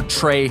don't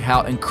portray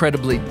how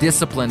incredibly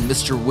disciplined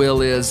Mr.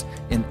 Will is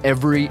in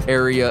every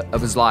area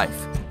of his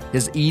life.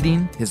 His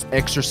eating, his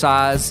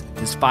exercise,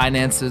 his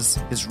finances,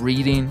 his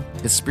reading,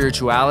 his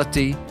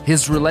spirituality,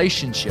 his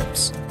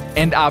relationships.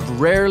 And I've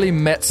rarely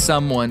met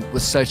someone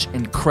with such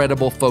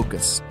incredible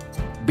focus.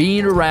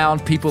 Being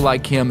around people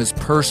like him is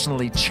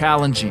personally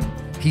challenging.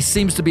 He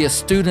seems to be a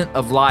student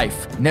of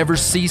life, never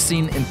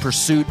ceasing in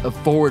pursuit of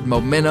forward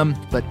momentum,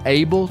 but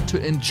able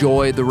to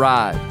enjoy the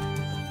ride.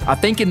 I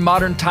think in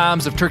modern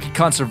times of turkey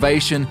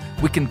conservation,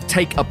 we can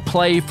take a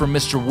play from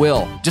Mr.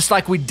 Will, just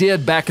like we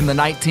did back in the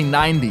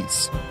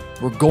 1990s.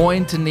 We're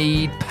going to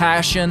need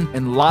passion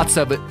and lots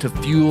of it to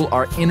fuel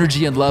our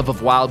energy and love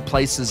of wild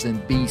places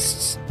and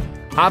beasts.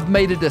 I've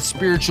made it a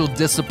spiritual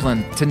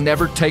discipline to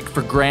never take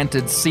for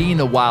granted seeing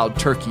a wild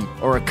turkey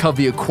or a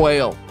covey of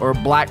quail or a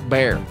black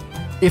bear.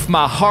 If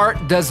my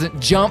heart doesn't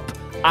jump,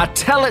 I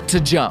tell it to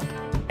jump.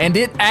 And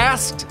it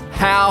asked,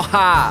 how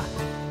high?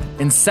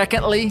 And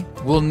secondly,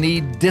 we'll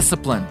need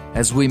discipline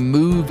as we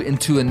move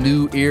into a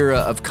new era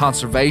of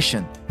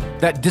conservation.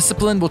 That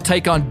discipline will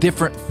take on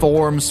different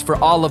forms for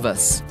all of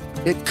us.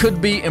 It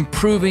could be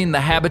improving the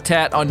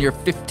habitat on your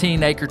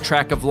 15-acre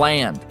tract of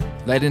land,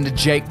 letting the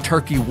Jake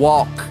turkey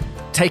walk,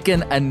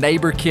 taking a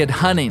neighbor kid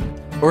hunting,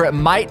 or it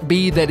might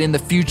be that in the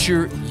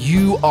future,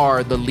 you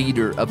are the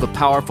leader of a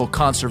powerful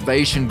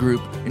conservation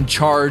group in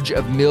charge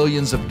of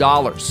millions of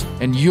dollars,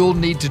 and you'll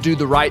need to do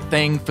the right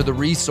thing for the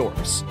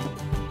resource.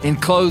 In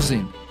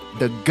closing,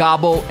 the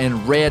gobble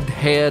and red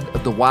head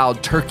of the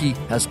wild turkey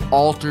has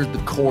altered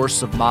the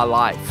course of my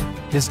life.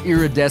 His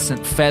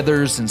iridescent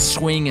feathers and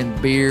swinging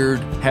beard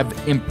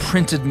have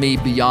imprinted me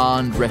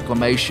beyond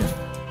reclamation.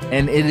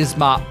 And it is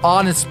my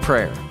honest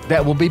prayer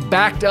that will be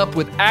backed up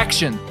with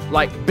action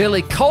like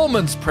Billy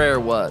Coleman's prayer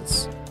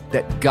was,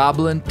 that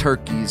goblin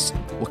turkeys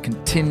will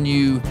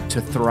continue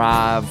to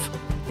thrive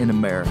in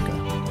America.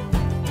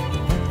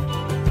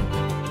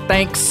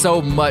 Thanks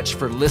so much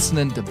for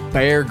listening to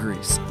Bear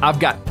Grease. I've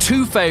got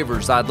 2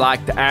 favors I'd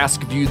like to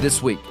ask of you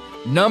this week.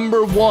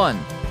 Number 1,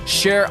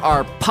 share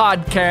our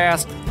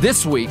podcast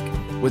this week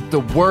with the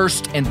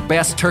worst and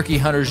best turkey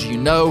hunters you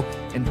know,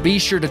 and be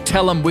sure to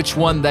tell them which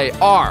one they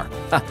are.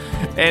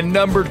 And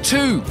number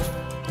 2,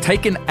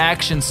 take an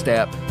action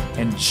step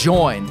and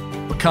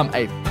become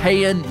a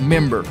paying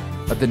member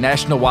of the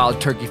National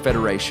Wild Turkey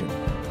Federation.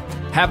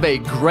 Have a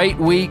great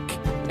week,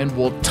 and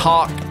we'll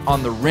talk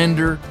on the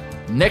render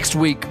next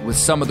week with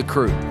some of the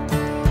crew.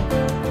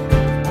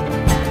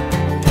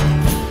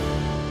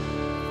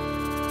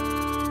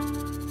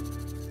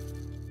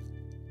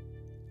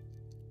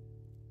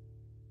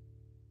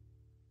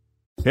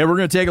 Hey, we're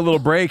going to take a little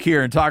break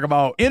here and talk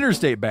about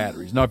interstate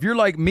batteries. Now, if you're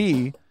like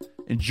me,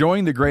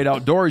 enjoying the great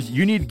outdoors,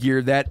 you need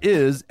gear that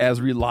is as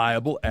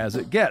reliable as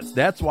it gets.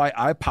 That's why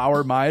I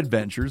power my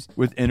adventures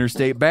with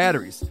interstate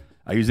batteries.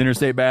 I use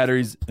interstate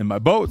batteries in my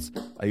boats.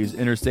 I use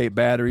interstate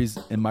batteries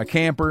in my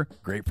camper.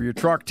 Great for your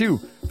truck, too.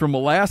 From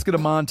Alaska to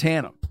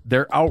Montana,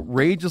 they're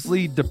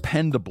outrageously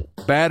dependable.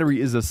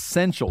 Battery is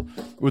essential.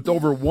 With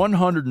over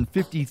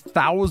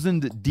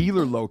 150,000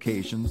 dealer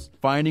locations,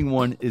 finding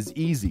one is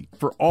easy.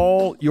 For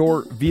all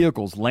your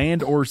vehicles,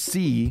 land or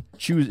sea,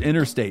 choose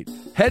Interstate.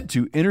 Head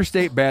to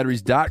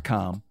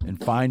interstatebatteries.com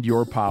and find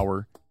your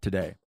power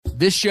today.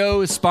 This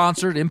show is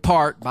sponsored in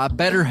part by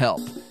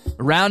BetterHelp.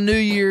 Around New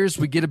Year's,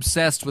 we get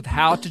obsessed with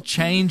how to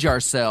change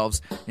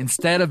ourselves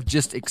instead of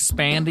just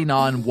expanding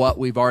on what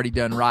we've already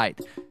done right.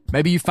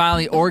 Maybe you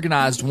finally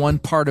organized one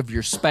part of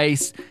your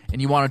space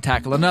and you want to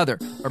tackle another.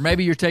 Or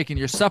maybe you're taking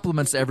your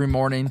supplements every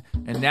morning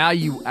and now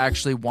you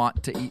actually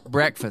want to eat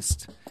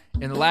breakfast.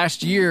 In the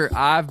last year,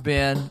 I've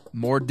been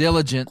more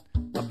diligent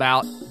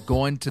about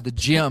going to the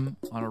gym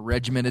on a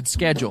regimented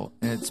schedule,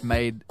 and it's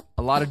made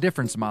a lot of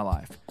difference in my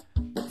life.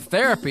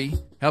 Therapy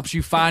helps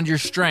you find your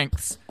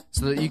strengths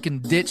so that you can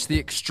ditch the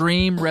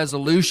extreme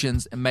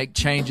resolutions and make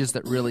changes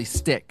that really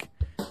stick.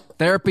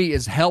 Therapy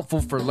is helpful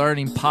for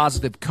learning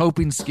positive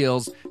coping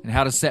skills and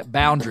how to set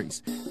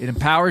boundaries. It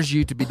empowers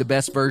you to be the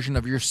best version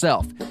of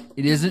yourself.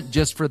 It isn't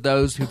just for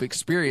those who've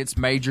experienced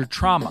major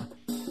trauma.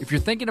 If you're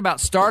thinking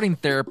about starting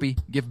therapy,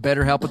 give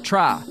BetterHelp a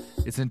try.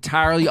 It's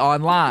entirely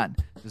online,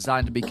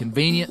 designed to be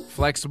convenient,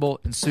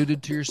 flexible, and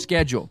suited to your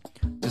schedule.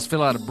 Just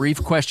fill out a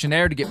brief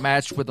questionnaire to get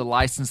matched with a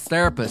licensed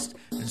therapist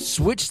and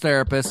switch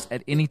therapists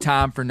at any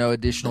time for no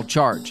additional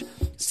charge.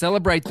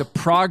 Celebrate the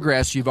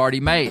progress you've already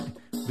made.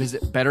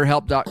 Visit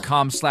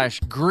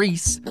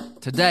BetterHelp.com/Grease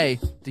today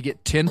to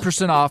get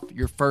 10% off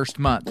your first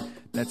month.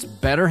 That's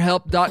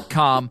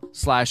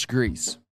BetterHelp.com/Grease.